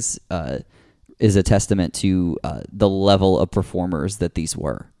things is a testament to the level of performers that these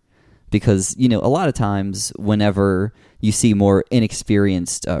were. Because, a lot of times whenever you see more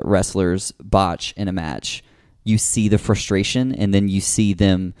inexperienced wrestlers botch in a match, you see the frustration and then you see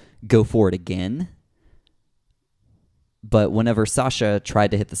them go for it again. But whenever Sasha tried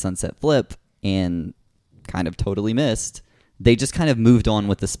to hit the sunset flip and kind of totally missed, they just kind of moved on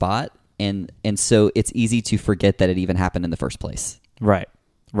with the spot. And so it's easy to forget that it even happened in the first place. Right.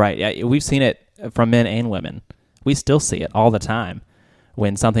 Yeah, we've seen it from men and women. We still see it all the time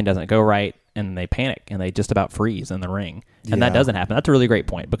when something doesn't go right and they panic and they just about freeze in the ring. And that doesn't happen. That's a really great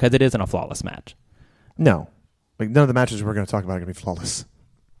point because it isn't a flawless match. No. None of the matches we're going to talk about are going to be flawless.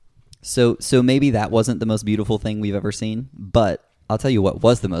 So maybe that wasn't the most beautiful thing we've ever seen, but I'll tell you what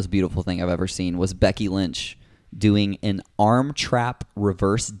was the most beautiful thing I've ever seen was Becky Lynch doing an arm trap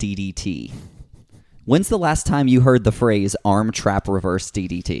reverse DDT. When's the last time you heard the phrase arm trap reverse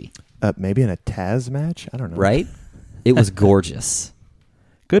DDT? Maybe in a Taz match? I don't know. Right? It was gorgeous.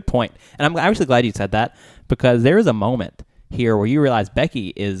 Good point. And I'm actually glad you said that because there is a moment here where you realize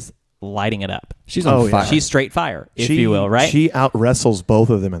Becky is lighting it up. She's on fire. She's straight fire, if you will, right? She out-wrestles both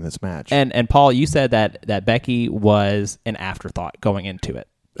of them in this match. And Paul, you said that Becky was an afterthought going into it.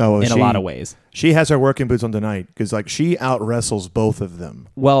 Oh, in a lot of ways. She has her working boots on tonight because she out-wrestles both of them.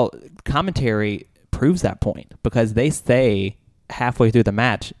 Well, commentary proves that point because they say halfway through the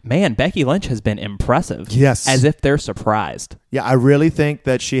match, man, Becky Lynch has been impressive. Yes. As if they're surprised. Yeah, I really think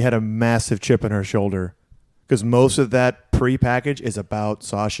that she had a massive chip on her shoulder because most of that pre-package is about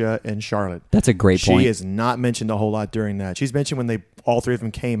Sasha and Charlotte. That's a great point. She is not mentioned a whole lot during that. She's mentioned when all three of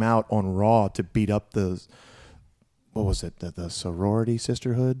them came out on Raw to beat up the... What was it? The sorority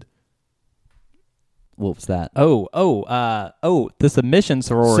sisterhood? What was that? The submission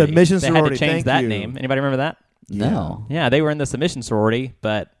sorority. Submission they sorority. Had to change Thank that you. name. Anybody remember that? No. Yeah, they were in the submission sorority,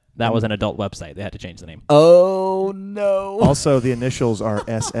 but that was an adult website. They had to change the name. Oh, no. Also, the initials are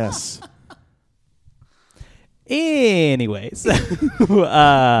SS. Anyways.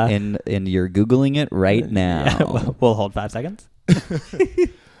 And you're Googling it right now. Yeah, we'll hold 5 seconds.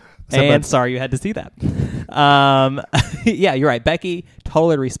 And sorry you had to see that. Yeah, you're right. Becky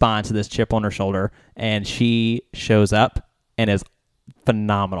totally responds to this chip on her shoulder, and she shows up and is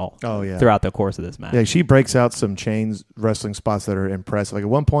phenomenal throughout the course of this match. Yeah, she breaks out some chains wrestling spots that are impressive. Like at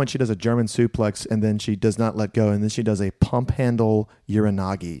one point, she does a German suplex, and then she does not let go, and then she does a pump handle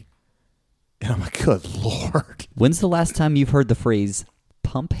Uranagi. And I'm like, good Lord. When's the last time you've heard the phrase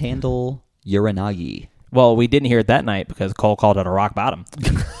pump handle Uranagi? Well, we didn't hear it that night because Cole called it a rock bottom.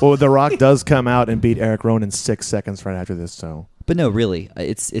 Well, The Rock does come out and beat Eric Rowan in 6 seconds right after this. So, but no, really,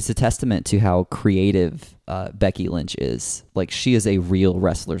 it's a testament to how creative Becky Lynch is. Like, she is a real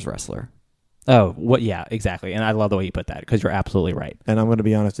wrestler's wrestler. Oh, what? Yeah, exactly. And I love the way you put that because you're absolutely right. and I'm going to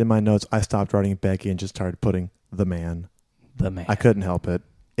be honest, in my notes, I stopped writing Becky and just started putting the man. The man. I couldn't help it.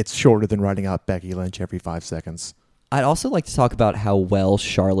 It's shorter than writing out Becky Lynch every 5 seconds. I'd also like to talk about how well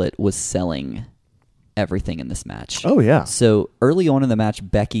Charlotte was selling everything in this match. Oh, yeah. So early on in the match,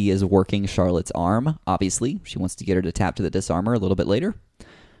 Becky is working Charlotte's arm. Obviously, she wants to get her to tap to the disarmor a little bit later.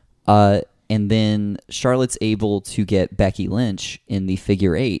 And then Charlotte's able to get Becky Lynch in the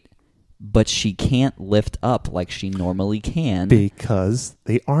figure 8, but she can't lift up like she normally can. Because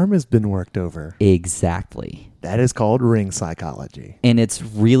the arm has been worked over. Exactly. That is called ring psychology. And it's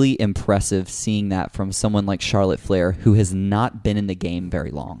really impressive seeing that from someone like Charlotte Flair, who has not been in the game very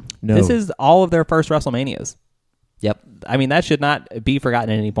long. No. This is all of their first WrestleManias. Yep. I mean, that should not be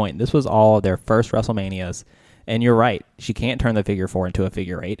forgotten at any point. This was all of their first WrestleManias. And you're right. She can't turn the figure 4 into a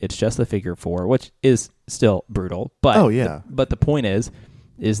figure 8. It's just the figure 4, which is still brutal. But Oh, yeah. But the point is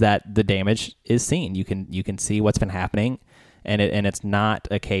that the damage is seen. You can see what's been happening, and it's not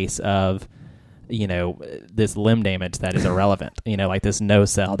a case of, this limb damage that is irrelevant. Like this no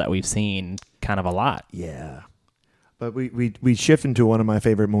sell that we've seen kind of a lot. Yeah. But we shift into one of my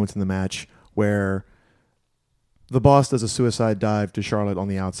favorite moments in the match where the boss does a suicide dive to Charlotte on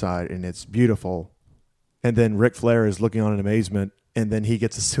the outside, and it's beautiful. And then Ric Flair is looking on in amazement, and then he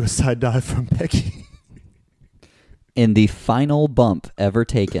gets a suicide dive from Becky. In the final bump ever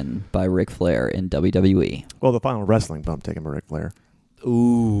taken by Ric Flair in WWE. Well, the final wrestling bump taken by Ric Flair.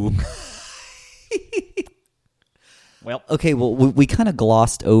 Ooh. Well, Okay, well, we kind of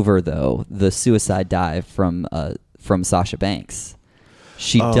glossed over, though, the suicide dive from Sasha Banks.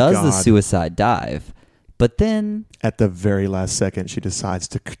 She Oh, does the God. suicide dive, but then At the very last second, she decides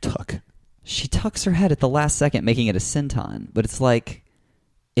to tuck. she tucks her head at the last second, making it a senton. But it's like,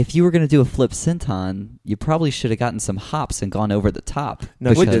 if you were going to do a flip senton, you probably should have gotten some hops and gone over the top.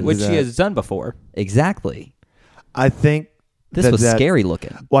 No, she which, didn't which do she that. has done before. Exactly. I think This that- was that- scary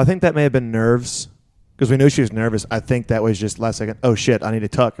looking. Well, I think that may have been nerves because we knew she was nervous. I think that was just last second. Oh shit! I need to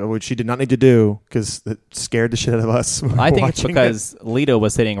tuck, which she did not need to do because it scared the shit out of us. I think it's watching because Lita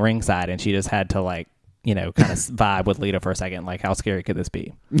was sitting ringside and she just had to kind of vibe with Lita for a second. Like, how scary could this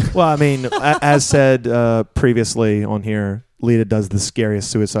be? it. Well, I mean, as said previously on here, Lita does the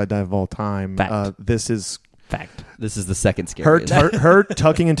scariest suicide dive of all time. Fact. This is Fact. This is the second her, scariest. her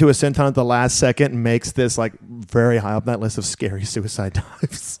tucking into a senton at the last second makes this like very high up that list of scary suicide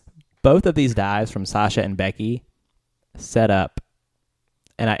dives. Both of these dives from Sasha and Becky set up,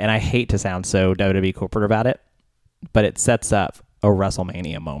 and I hate to sound so WWE corporate about it, but it sets up a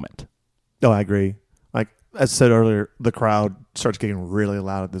WrestleMania moment. Oh, I agree. Like as said earlier, the crowd starts getting really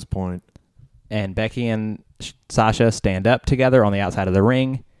loud at this point. And Becky and Sasha stand up together on the outside of the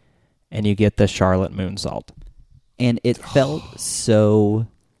ring, and you get the Charlotte moonsault. And it felt so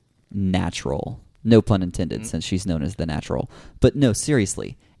natural. No pun intended, since she's known as the natural. But no,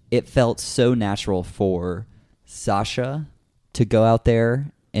 seriously, it felt so natural for Sasha to go out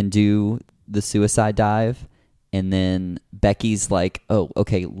there and do the suicide dive. And then Becky's like, oh,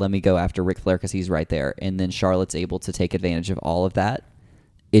 okay, let me go after Ric Flair because he's right there. And then Charlotte's able to take advantage of all of that.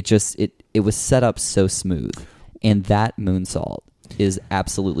 It was set up so smooth. And that moonsault is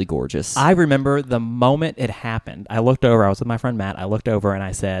absolutely gorgeous. I remember the moment it happened. I looked over. I was with my friend Matt. I looked over and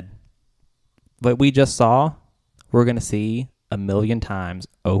I said, what we just saw, we're going to see 1,000,000 times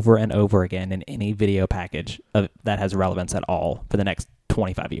over and over again in any video package that has relevance at all for the next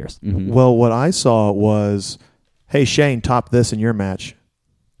 25 years. Mhm. Well, what I saw was, hey, Shane, top this in your match.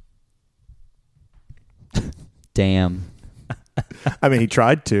 Damn. I mean, he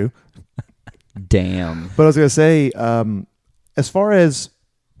tried to. Damn. But I was going to say, as far as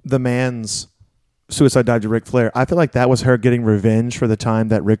the man's suicide dive to Ric Flair, I feel like that was her getting revenge for the time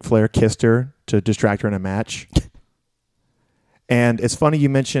that Ric Flair kissed her to distract her in a match. And it's funny you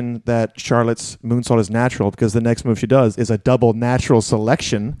mentioned that Charlotte's moonsault is natural because the next move she does is a double natural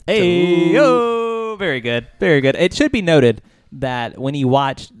selection. Hey, oh, very good. Very good. It should be noted that when you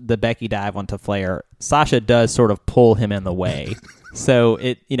watch the Becky dive onto Flair, Sasha does sort of pull him in the way. So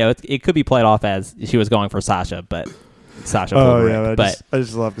it could be played off as she was going for Sasha, but Sasha pulled Rick. I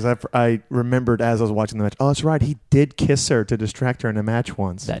just love because I remembered as I was watching the match. Oh, that's right. He did kiss her to distract her in a match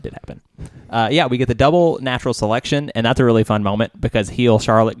once. That did happen. We get the double natural selection, and that's a really fun moment because heel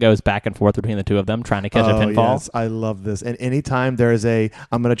Charlotte goes back and forth between the two of them trying to catch a pinfall. Yes, I love this. And anytime there is I'm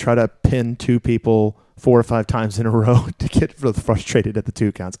going to try to pin two people 4 or 5 times in a row to get frustrated at the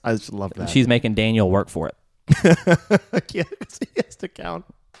 2 counts. I just love that. She's making Daniel work for it. Yeah, 'cause he has to count.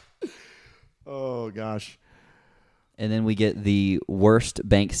 Oh, gosh. And then we get the worst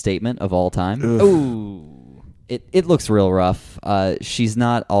bank statement of all time. Ooh. It looks real rough. She's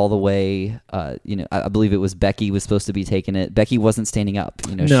not all the way. I believe it was Becky was supposed to be taking it. Becky wasn't standing up.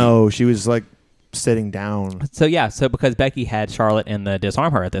 No, she was like sitting down. So because Becky had Charlotte in the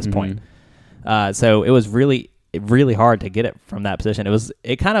disarm her at this point. So it was really, really hard to get it from that position.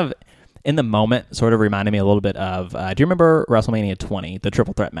 It kind of, in the moment, sort of reminded me a little bit of, do you remember WrestleMania 20, the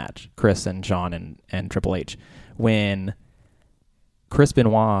triple threat match, Chris and Shawn and Triple H, when Chris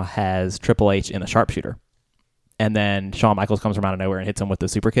Benoit has Triple H in the sharpshooter, and then Shawn Michaels comes from out of nowhere and hits him with the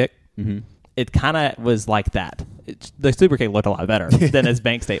super kick? Mm-hmm. It kind of was like that. The super kick looked a lot better than his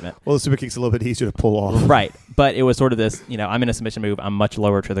bank statement. Well, the super kick's a little bit easier to pull off. Right. But it was sort of this, I'm in a submission move. I'm much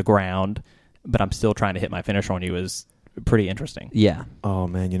lower to the ground, but I'm still trying to hit my finisher on you is pretty interesting. Yeah. Oh,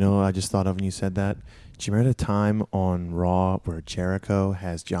 man. I just thought of when you said that. Do you remember the time on Raw where Jericho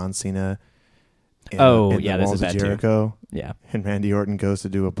has John Cena in the this Walls is of bad Jericho? Too. Yeah. And Randy Orton goes to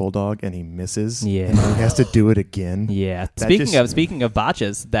do a bulldog and he misses. Yeah. And he has to do it again. Yeah. That Speaking of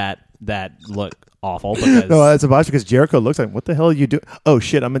botches that look awful because No, that's a botch because Jericho looks like, what the hell are you doing? Oh,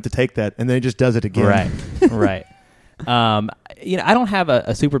 shit, I meant to take that. And then he just does it again. Right. I don't have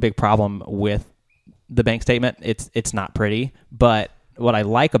a super big problem with the bank statement. It's not pretty, but what I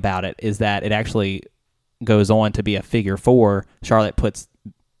like about it is that it actually goes on to be a figure 4. Charlotte puts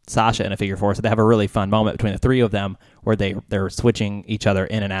Sasha in a figure 4, so they have a really fun moment between the three of them where they're switching each other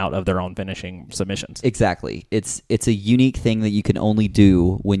in and out of their own finishing submissions. Exactly. It's a unique thing that you can only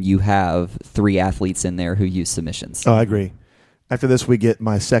do when you have 3 athletes in there who use submissions. Oh, I agree. After this, we get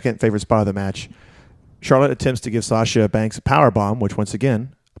my second favorite spot of the match. Charlotte attempts to give Sasha Banks a powerbomb, which once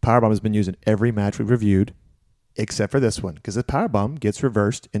again, a powerbomb has been used in every match we've reviewed, except for this one, because the powerbomb gets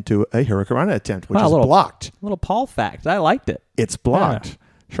reversed into a Hurricanrana attempt, which is blocked. Little Paul fact. I liked it. It's blocked.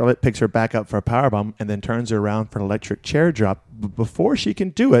 Yeah. Charlotte picks her back up for a powerbomb and then turns her around for an electric chair drop. Before she can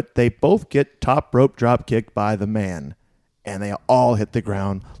do it, they both get top rope drop kicked by the man, and they all hit the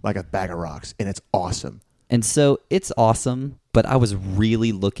ground like a bag of rocks, and it's awesome. And so it's awesome, but I was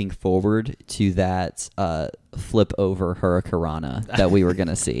really looking forward to that flip over Hurricanrana that we were going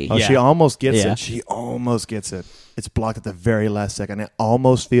to see. Oh, Yeah. she almost gets Yeah. it. She almost gets it. It's blocked at the very last second. I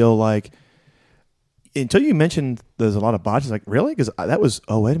almost feel like, until you mentioned there's a lot of botches, like, really? Because that was,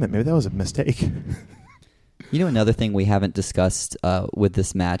 oh, wait a minute, maybe that was a mistake. You know, another thing we haven't discussed with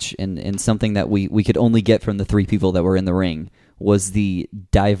this match, and something that we could only get from the three people that were in the ring, was the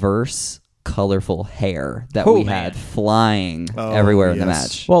diverse, colorful hair that we had flying everywhere in the yes.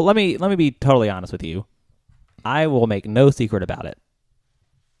 match. Well, let me be totally honest with you. I will make no secret about it.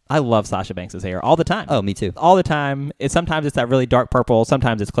 I love Sasha Banks' hair all the time. Oh, me too. All the time. Sometimes it's that really dark purple.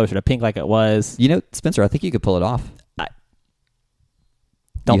 Sometimes it's closer to pink like it was. You know, Spencer, I think you could pull it off.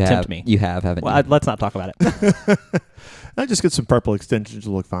 Don't You tempt have, me. You have, haven't Well, you? let's not talk about it. I just get some purple extensions to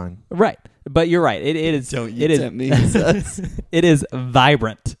look fine. Right. But you're right. It is. Don't you it is. tempt me, he says. It is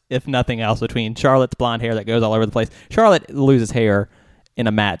vibrant, if nothing else, between Charlotte's blonde hair that goes all over the place. Charlotte loses hair in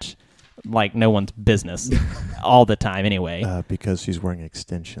a match like no one's business all the time anyway. Because she's wearing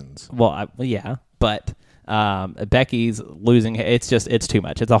extensions. Well, yeah. But Becky's losing hair. It's too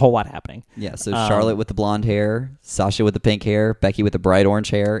much. It's a whole lot happening. Yeah, so Charlotte with the blonde hair, Sasha with the pink hair, Becky with the bright orange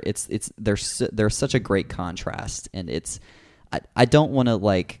hair. There's such a great contrast, and I don't want to,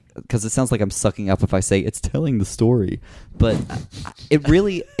 like, because it sounds like I'm sucking up if I say it's telling the story, but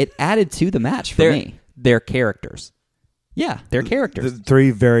it added to the match for me. They're characters. Yeah, They're characters.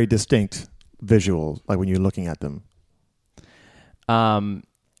 Three very distinct visuals, like when you're looking at them.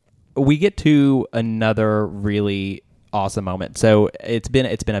 We get to another really awesome moment. So it's been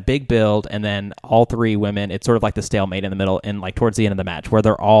a big build, and then all three women, it's sort of like the stalemate in the middle, and like towards the end of the match, where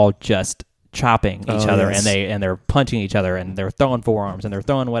they're all just chopping each other, yes. and they're punching each other, and they're throwing forearms, and they're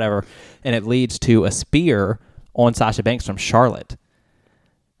throwing whatever, and it leads to a spear on Sasha Banks from Charlotte.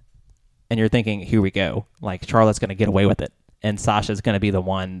 And you're thinking, here we go. Like, Charlotte's going to get away with it, and Sasha's going to be the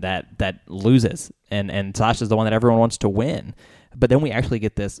one that loses, and Sasha's the one that everyone wants to win. But then we actually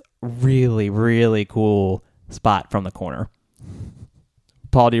get this really, really cool spot from the corner.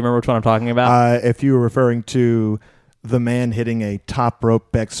 Paul, do you remember which one I'm talking about? If you were referring to the man hitting a top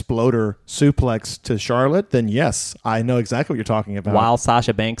rope exploder suplex to Charlotte, then yes, I know exactly what you're talking about. While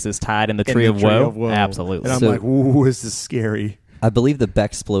Sasha Banks is tied in the Tree of Woe? Absolutely. And I'm So- like, ooh, this is scary. I believe the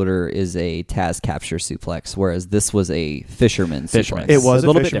Bexploder is a Taz capture suplex, whereas this was a fisherman Fisherman. suplex. It was a a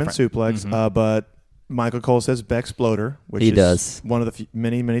little bit fisherman different. suplex, but Michael Cole says Bexploder, which He is does. one of the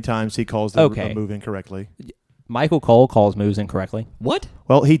many, many times he calls the Okay. move incorrectly. Michael Cole calls moves incorrectly. What?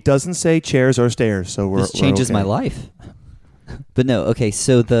 Well, he doesn't say chairs or stairs, so we're This changes okay. my life. But no, okay,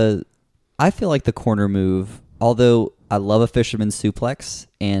 so I feel like the corner move, although I love a fisherman's suplex,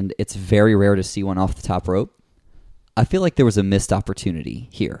 and it's very rare to see one off the top rope, I feel like there was a missed opportunity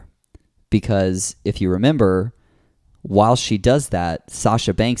here. Because if you remember, while she does that,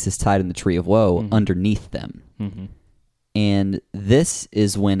 Sasha Banks is tied in the Tree of Woe underneath them. Mm-hmm. And this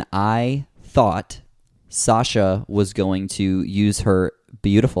is when I thought Sasha was going to use her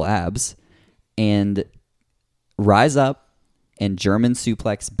beautiful abs and rise up and German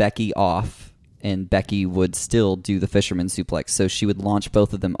suplex Becky off, and Becky would still do the fisherman suplex. So she would launch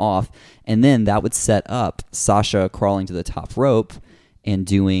both of them off, and then that would set up Sasha crawling to the top rope and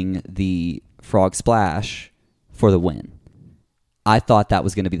doing the frog splash for the win. I thought that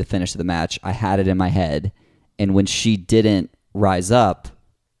was going to be the finish of the match. I had it in my head, and when she didn't rise up,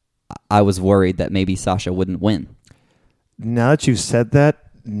 I was worried that maybe Sasha wouldn't win. Now that you've said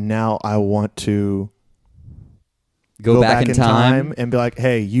that, now I want to Go back in time. and be like,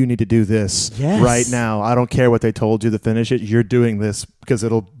 hey, you need to do this Yes. right now. I don't care what they told you to finish it. You're doing this because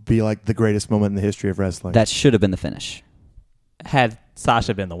it'll be like the greatest moment in the history of wrestling. That should have been the finish. Had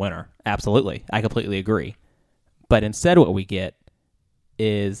Sasha been the winner, absolutely. I completely agree. But instead what we get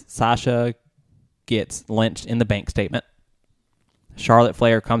is Sasha gets lynched in the bank statement. Charlotte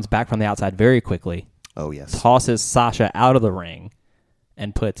Flair comes back from the outside very quickly, oh, yes. tosses Sasha out of the ring,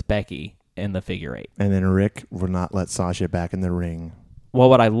 and puts Becky in the figure eight. And then Rick will not let Sasha back in the ring. Well,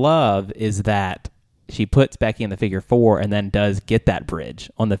 what I love is that she puts Becky in the figure 4 and then does get that bridge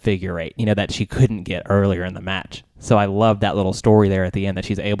on the figure 8, that she couldn't get earlier in the match. So I love that little story there at the end that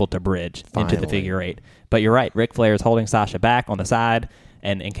she's able to bridge into the figure 8. But you're right, Ric Flair is holding Sasha back on the side,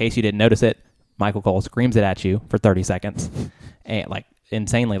 and in case you didn't notice it, Michael Cole screams it at you for 30 seconds, and like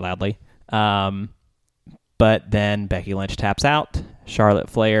insanely loudly. But then Becky Lynch taps out. Charlotte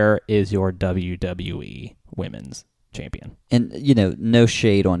Flair is your WWE Women's Champion. And, no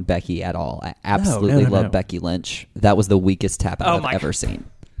shade on Becky at all. I absolutely love Becky Lynch. That was the weakest tap out I've ever seen.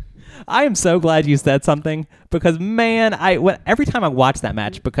 I am so glad you said something because, man, every time I watch that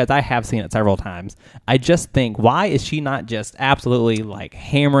match, because I have seen it several times, I just think, why is she not just absolutely like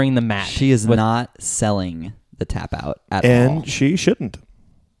hammering the match? She is not selling the tap out at all. And she shouldn't.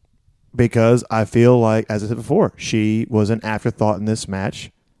 Because I feel like, as I said before, she was an afterthought in this match.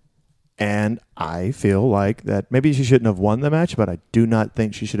 And I feel like that maybe she shouldn't have won the match, but I do not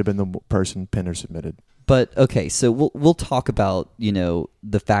think she should have been the person pinned or submitted. But, okay, so we'll talk about,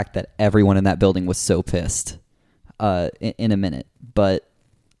 the fact that everyone in that building was so pissed in a minute. But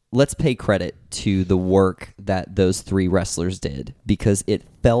let's pay credit to the work that those 3 wrestlers did because it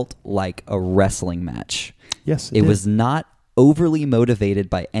felt like a wrestling match. Yes, it was not overly motivated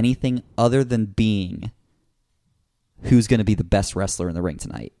by anything other than being who's going to be the best wrestler in the ring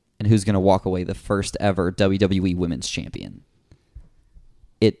tonight and who's going to walk away the first ever WWE Women's Champion.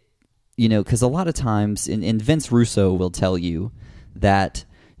 Because a lot of times, and Vince Russo will tell you that,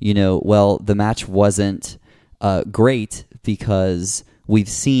 the match wasn't great because we've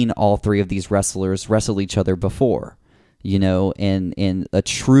seen all 3 of these wrestlers wrestle each other before. And a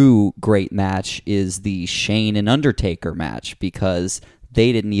true great match is the Shane and Undertaker match because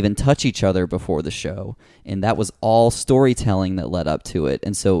they didn't even touch each other before the show. And that was all storytelling that led up to it.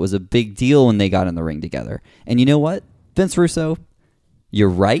 And so it was a big deal when they got in the ring together. And you know what, Vince Russo, you're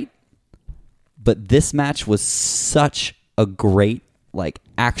right. But this match was such a great,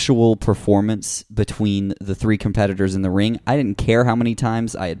 actual performance between the 3 competitors in the ring. I didn't care how many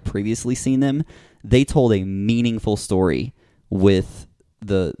times I had previously seen them. They told a meaningful story with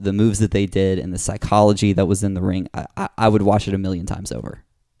the moves that they did and the psychology that was in the ring. I would watch it 1,000,000 times over.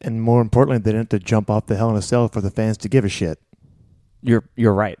 And more importantly, they didn't have to jump off the Hell in a Cell for the fans to give a shit. You're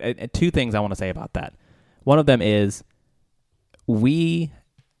right. 2 things I want to say about that. One of them is we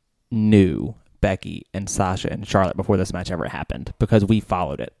knew Becky and Sasha and Charlotte before this match ever happened because we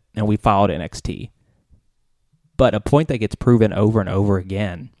followed it, and we followed NXT. But a point that gets proven over and over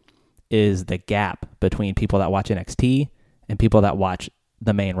again is the gap between people that watch NXT and people that watch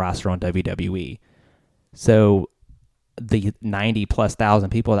the main roster on WWE. So the 90+ thousand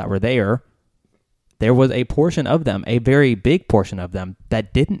people that were there was a portion of them, a very big portion of them,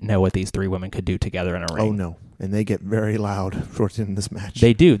 that didn't know what these 3 women could do together in a ring. Oh, no. And they get very loud towards the end of this match.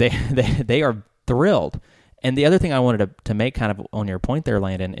 They do. They are thrilled. And the other thing I wanted to make kind of on your point there,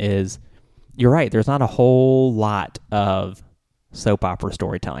 Landon, is you're right. There's not a whole lot of soap opera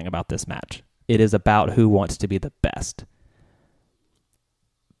storytelling about this match. It is about who wants to be the best.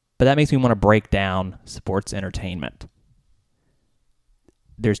 But that makes me want to break down sports entertainment.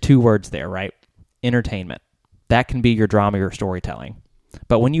 There's 2 words there, right? Entertainment. That can be your drama, your storytelling.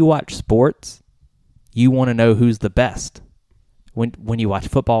 But when you watch sports, you want to know who's the best. When you watch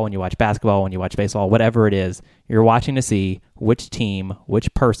football, when you watch basketball, when you watch baseball, whatever it is, you're watching to see which team,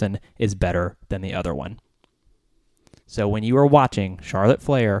 which person is better than the other one. So when you were watching Charlotte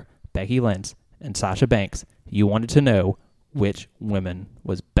Flair, Becky Lynch, and Sasha Banks, you wanted to know which woman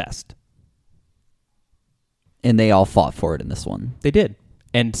was best. And they all fought for it in this one. They did.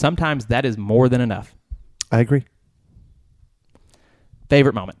 And sometimes that is more than enough. I agree.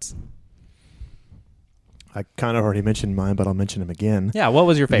 Favorite moments? I kind of already mentioned mine, but I'll mention them again. Yeah, what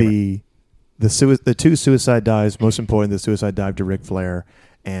was your favorite? The 2 suicide dives, most important, the suicide dive to Ric Flair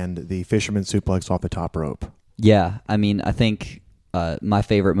and the fisherman suplex off the top rope. Yeah, I mean, I think my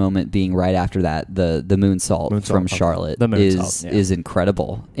favorite moment being right after that, the moonsault from Charlotte is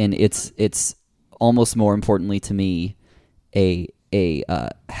incredible, and it's almost more importantly to me a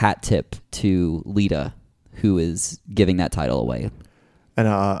hat tip to Lita, who is giving that title away. And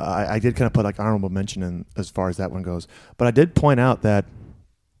I did kind of put honorable mention in as far as that one goes, but I did point out that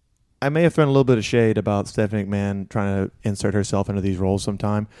I may have thrown a little bit of shade about Stephanie McMahon trying to insert herself into these roles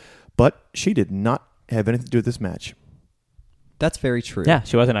sometime, but she did not have anything to do with this match. That's very true. Yeah,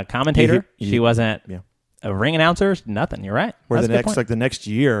 she wasn't a commentator. She wasn't a ring announcer. Nothing. You're right. Where That's the next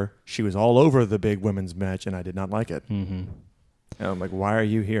year, she was all over the big women's match, and I did not like it. Mm-hmm. And I'm like, why are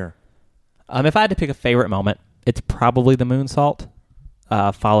you here? If I had to pick a favorite moment, it's probably the moonsault,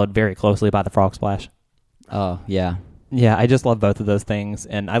 followed very closely by the frog splash. Oh, yeah. Yeah, I just love both of those things,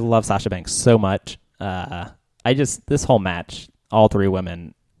 and I love Sasha Banks so much. This whole match, all three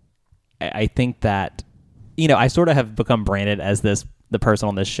women, I think that, I sort of have become branded as the person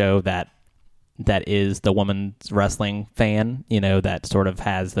on this show that is the women's wrestling fan, that sort of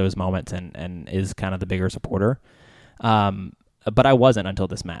has those moments and is kind of the bigger supporter. But I wasn't until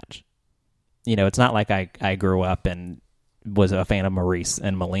this match. It's not like I grew up and was a fan of Maurice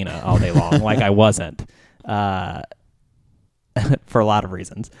and Melina all day long. Like I wasn't. For a lot of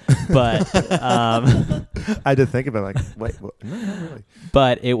reasons, but I had to think about it, wait, no, not really.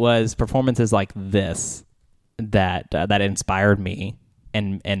 But it was performances like this that inspired me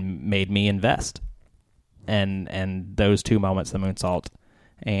and made me invest, and those two moments, the moonsault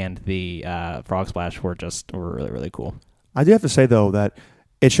and the frog splash, were really, really cool. I do have to say though that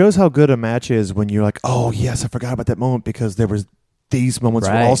it shows how good a match is when you're like, oh yes, I forgot about that moment because there was. These moments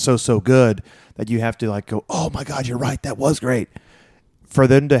were also so good that you have to like go, oh my God, you're right. That was great. For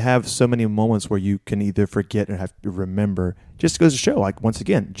them to have so many moments where you can either forget or have to remember just goes to show, like, once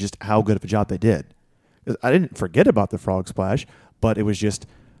again, just how good of a job they did. I didn't forget about the frog splash, but it was just,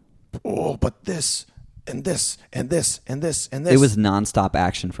 but this and this and this and this and this. It was nonstop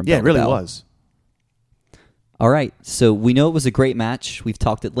action from Bell to Bell. It really was. All right. So we know it was a great match. We've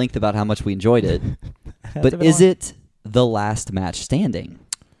talked at length about how much we enjoyed it. But is it the last match standing?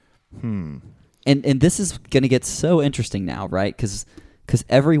 And this is going to get so interesting now, right? Because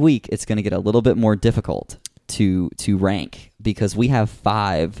every week it's going to get a little bit more difficult to rank because we have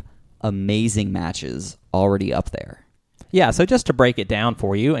 5 amazing matches already up there. Yeah, so just to break it down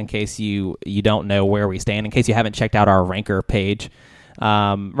for you, in case you don't know where we stand, in case you haven't checked out our ranker page,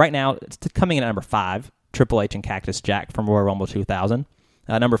 right now it's coming in at number 5, Triple H and Cactus Jack from Royal Rumble 2000.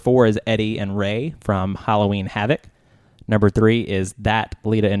 Number 4 is Eddie and Ray from Halloween Havoc. Number 3 is That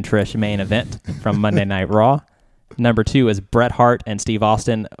Lita and Trish main event from Monday Night Raw. Number 2 is Bret Hart and Steve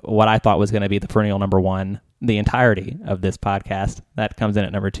Austin, what I thought was going to be the perennial number 1, the entirety of this podcast. That comes in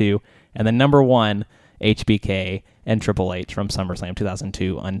at number 2. And then number 1, HBK and Triple H from SummerSlam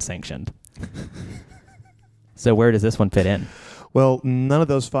 2002, unsanctioned. So where does this one fit in? Well, none of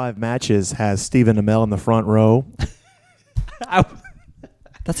those 5 matches has Stephen Amell in the front row.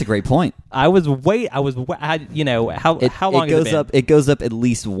 That's a great point. How long has it been? It goes up at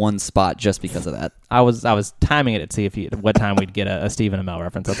least one spot just because of that. I was timing it to see what time we'd get a Stephen Amell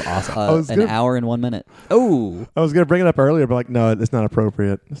reference. That's awesome. An hour and 1 minute. Oh, I was going to bring it up earlier, but no, it's not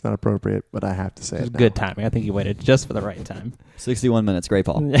appropriate. It's not appropriate, but I have to say it now. Good timing. I think you waited just for the right time. 61 minutes. Great,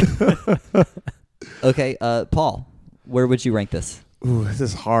 Paul. Okay, Paul, where would you rank this? Ooh, this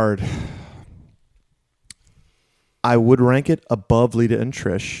is hard. I would rank it above Lita and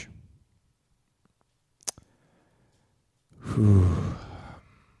Trish.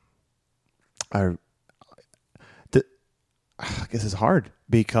 I guess it's hard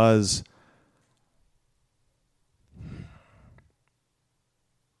because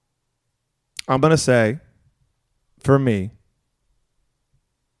I'm going to say, for me,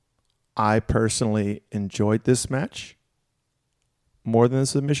 I personally enjoyed this match more than the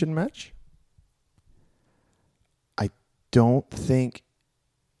submission match. Don't think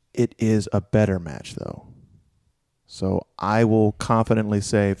it is a better match, though. So I will confidently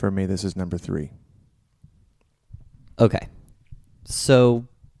say, for me, this is number 3. Okay. So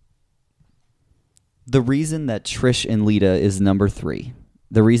the reason that Trish and Lita is number 3,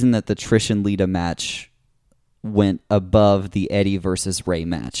 the reason that the Trish and Lita match went above the Eddie versus Ray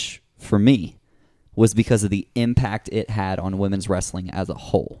match, for me, was because of the impact it had on women's wrestling as a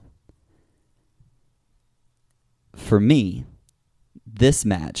whole. For me, this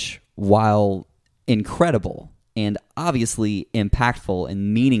match, while incredible and obviously impactful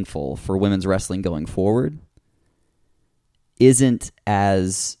and meaningful for women's wrestling going forward, isn't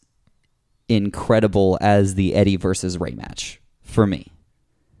as incredible as the Eddie versus Ray match for me.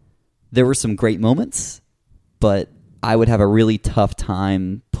 There were some great moments, but I would have a really tough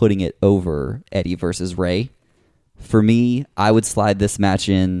time putting it over Eddie versus Ray. For me, I would slide this match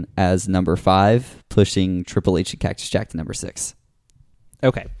in as number 5, pushing Triple H and Cactus Jack to number 6.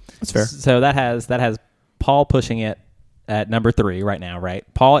 Okay, that's fair. So that has Paul pushing it at number 3 right now, right?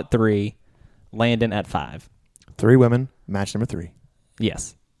 Paul at 3, Landon at 5. 3 women, match number 3.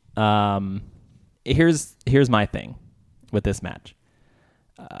 Yes. Here's my thing with this match.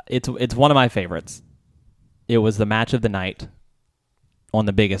 It's one of my favorites. It was the match of the night on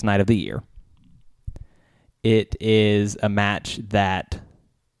the biggest night of the year. It is a match that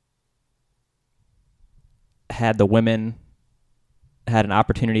had the women had an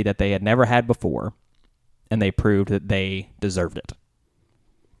opportunity that they had never had before, and they proved that they deserved it.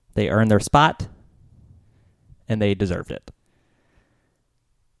 They earned their spot, and they deserved it.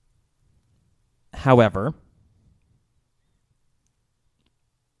 However,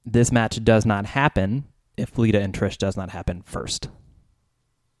 this match does not happen if Lita and Trish does not happen first.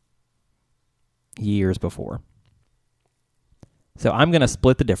 Years before. So I'm going to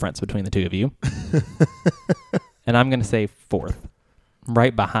split the difference between the two of you. And I'm going to say fourth,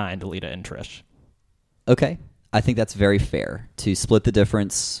 right behind Lita and Trish. Okay. I think that's very fair to split the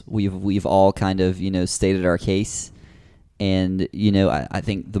difference. We've all kind of, stated our case. And, I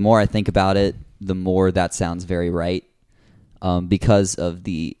think the more I think about it, the more that sounds very right. Because of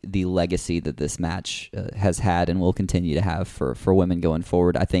the legacy that this match has had and will continue to have for women going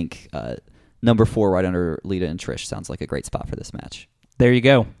forward. I think number 4 right under Lita and Trish sounds like a great spot for this match. There you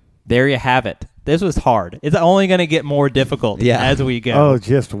go. There you have it. This was hard. It's only going to get more difficult as we go. Oh,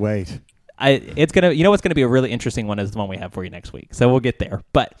 just wait. It's gonna. You know what's going to be a really interesting one is the one we have for you next week. So we'll get there.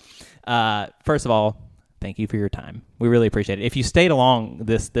 But first of all, thank you for your time. We really appreciate it. If you stayed along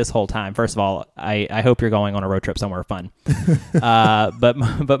this whole time, first of all, I hope you're going on a road trip somewhere fun.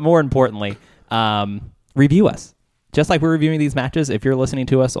 But more importantly, review us. Just like we're reviewing these matches, if you're listening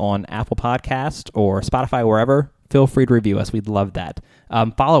to us on Apple Podcast or Spotify, wherever, feel free to review us. We'd love that.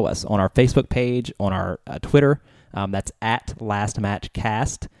 Follow us on our Facebook page, on our Twitter. That's at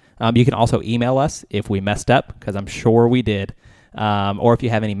LastMatchCast. You can also email us if we messed up, because I'm sure we did. Or if you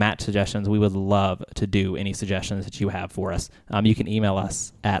have any match suggestions, we would love to do any suggestions that you have for us. You can email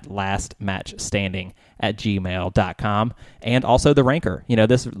us at lastmatchstanding@gmail.com. And also the ranker.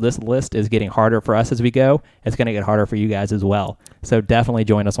 This list is getting harder for us as we go. It's going to get harder for you guys as well. So definitely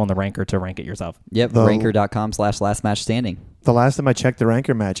join us on the ranker to rank it yourself. Yep, ranker.com/lastmatchstanding. The last time I checked the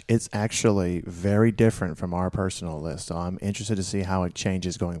ranker match, it's actually very different from our personal list. So I'm interested to see how it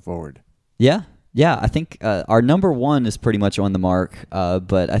changes going forward. Yeah, I think our number 1 is pretty much on the mark,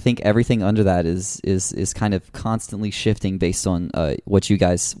 but I think everything under that is kind of constantly shifting based on what you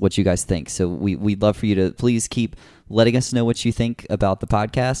guys think. So we'd love for you to please keep letting us know what you think about the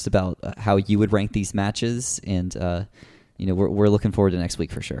podcast, about how you would rank these matches, and we're looking forward to next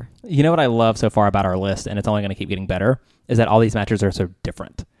week for sure. You know what I love so far about our list, and it's only going to keep getting better, is that all these matches are so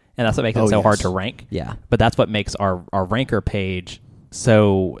different, and that's what makes it so hard to rank. Yeah, but that's what makes our ranker page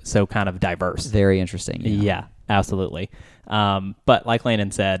so kind of diverse. Very interesting. Yeah, absolutely. But like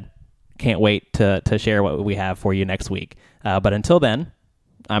Landon said, can't wait to share what we have for you next week. But until then,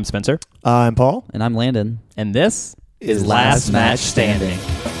 I'm Spencer. I'm Paul. And I'm Landon. And this is Last Match Standing.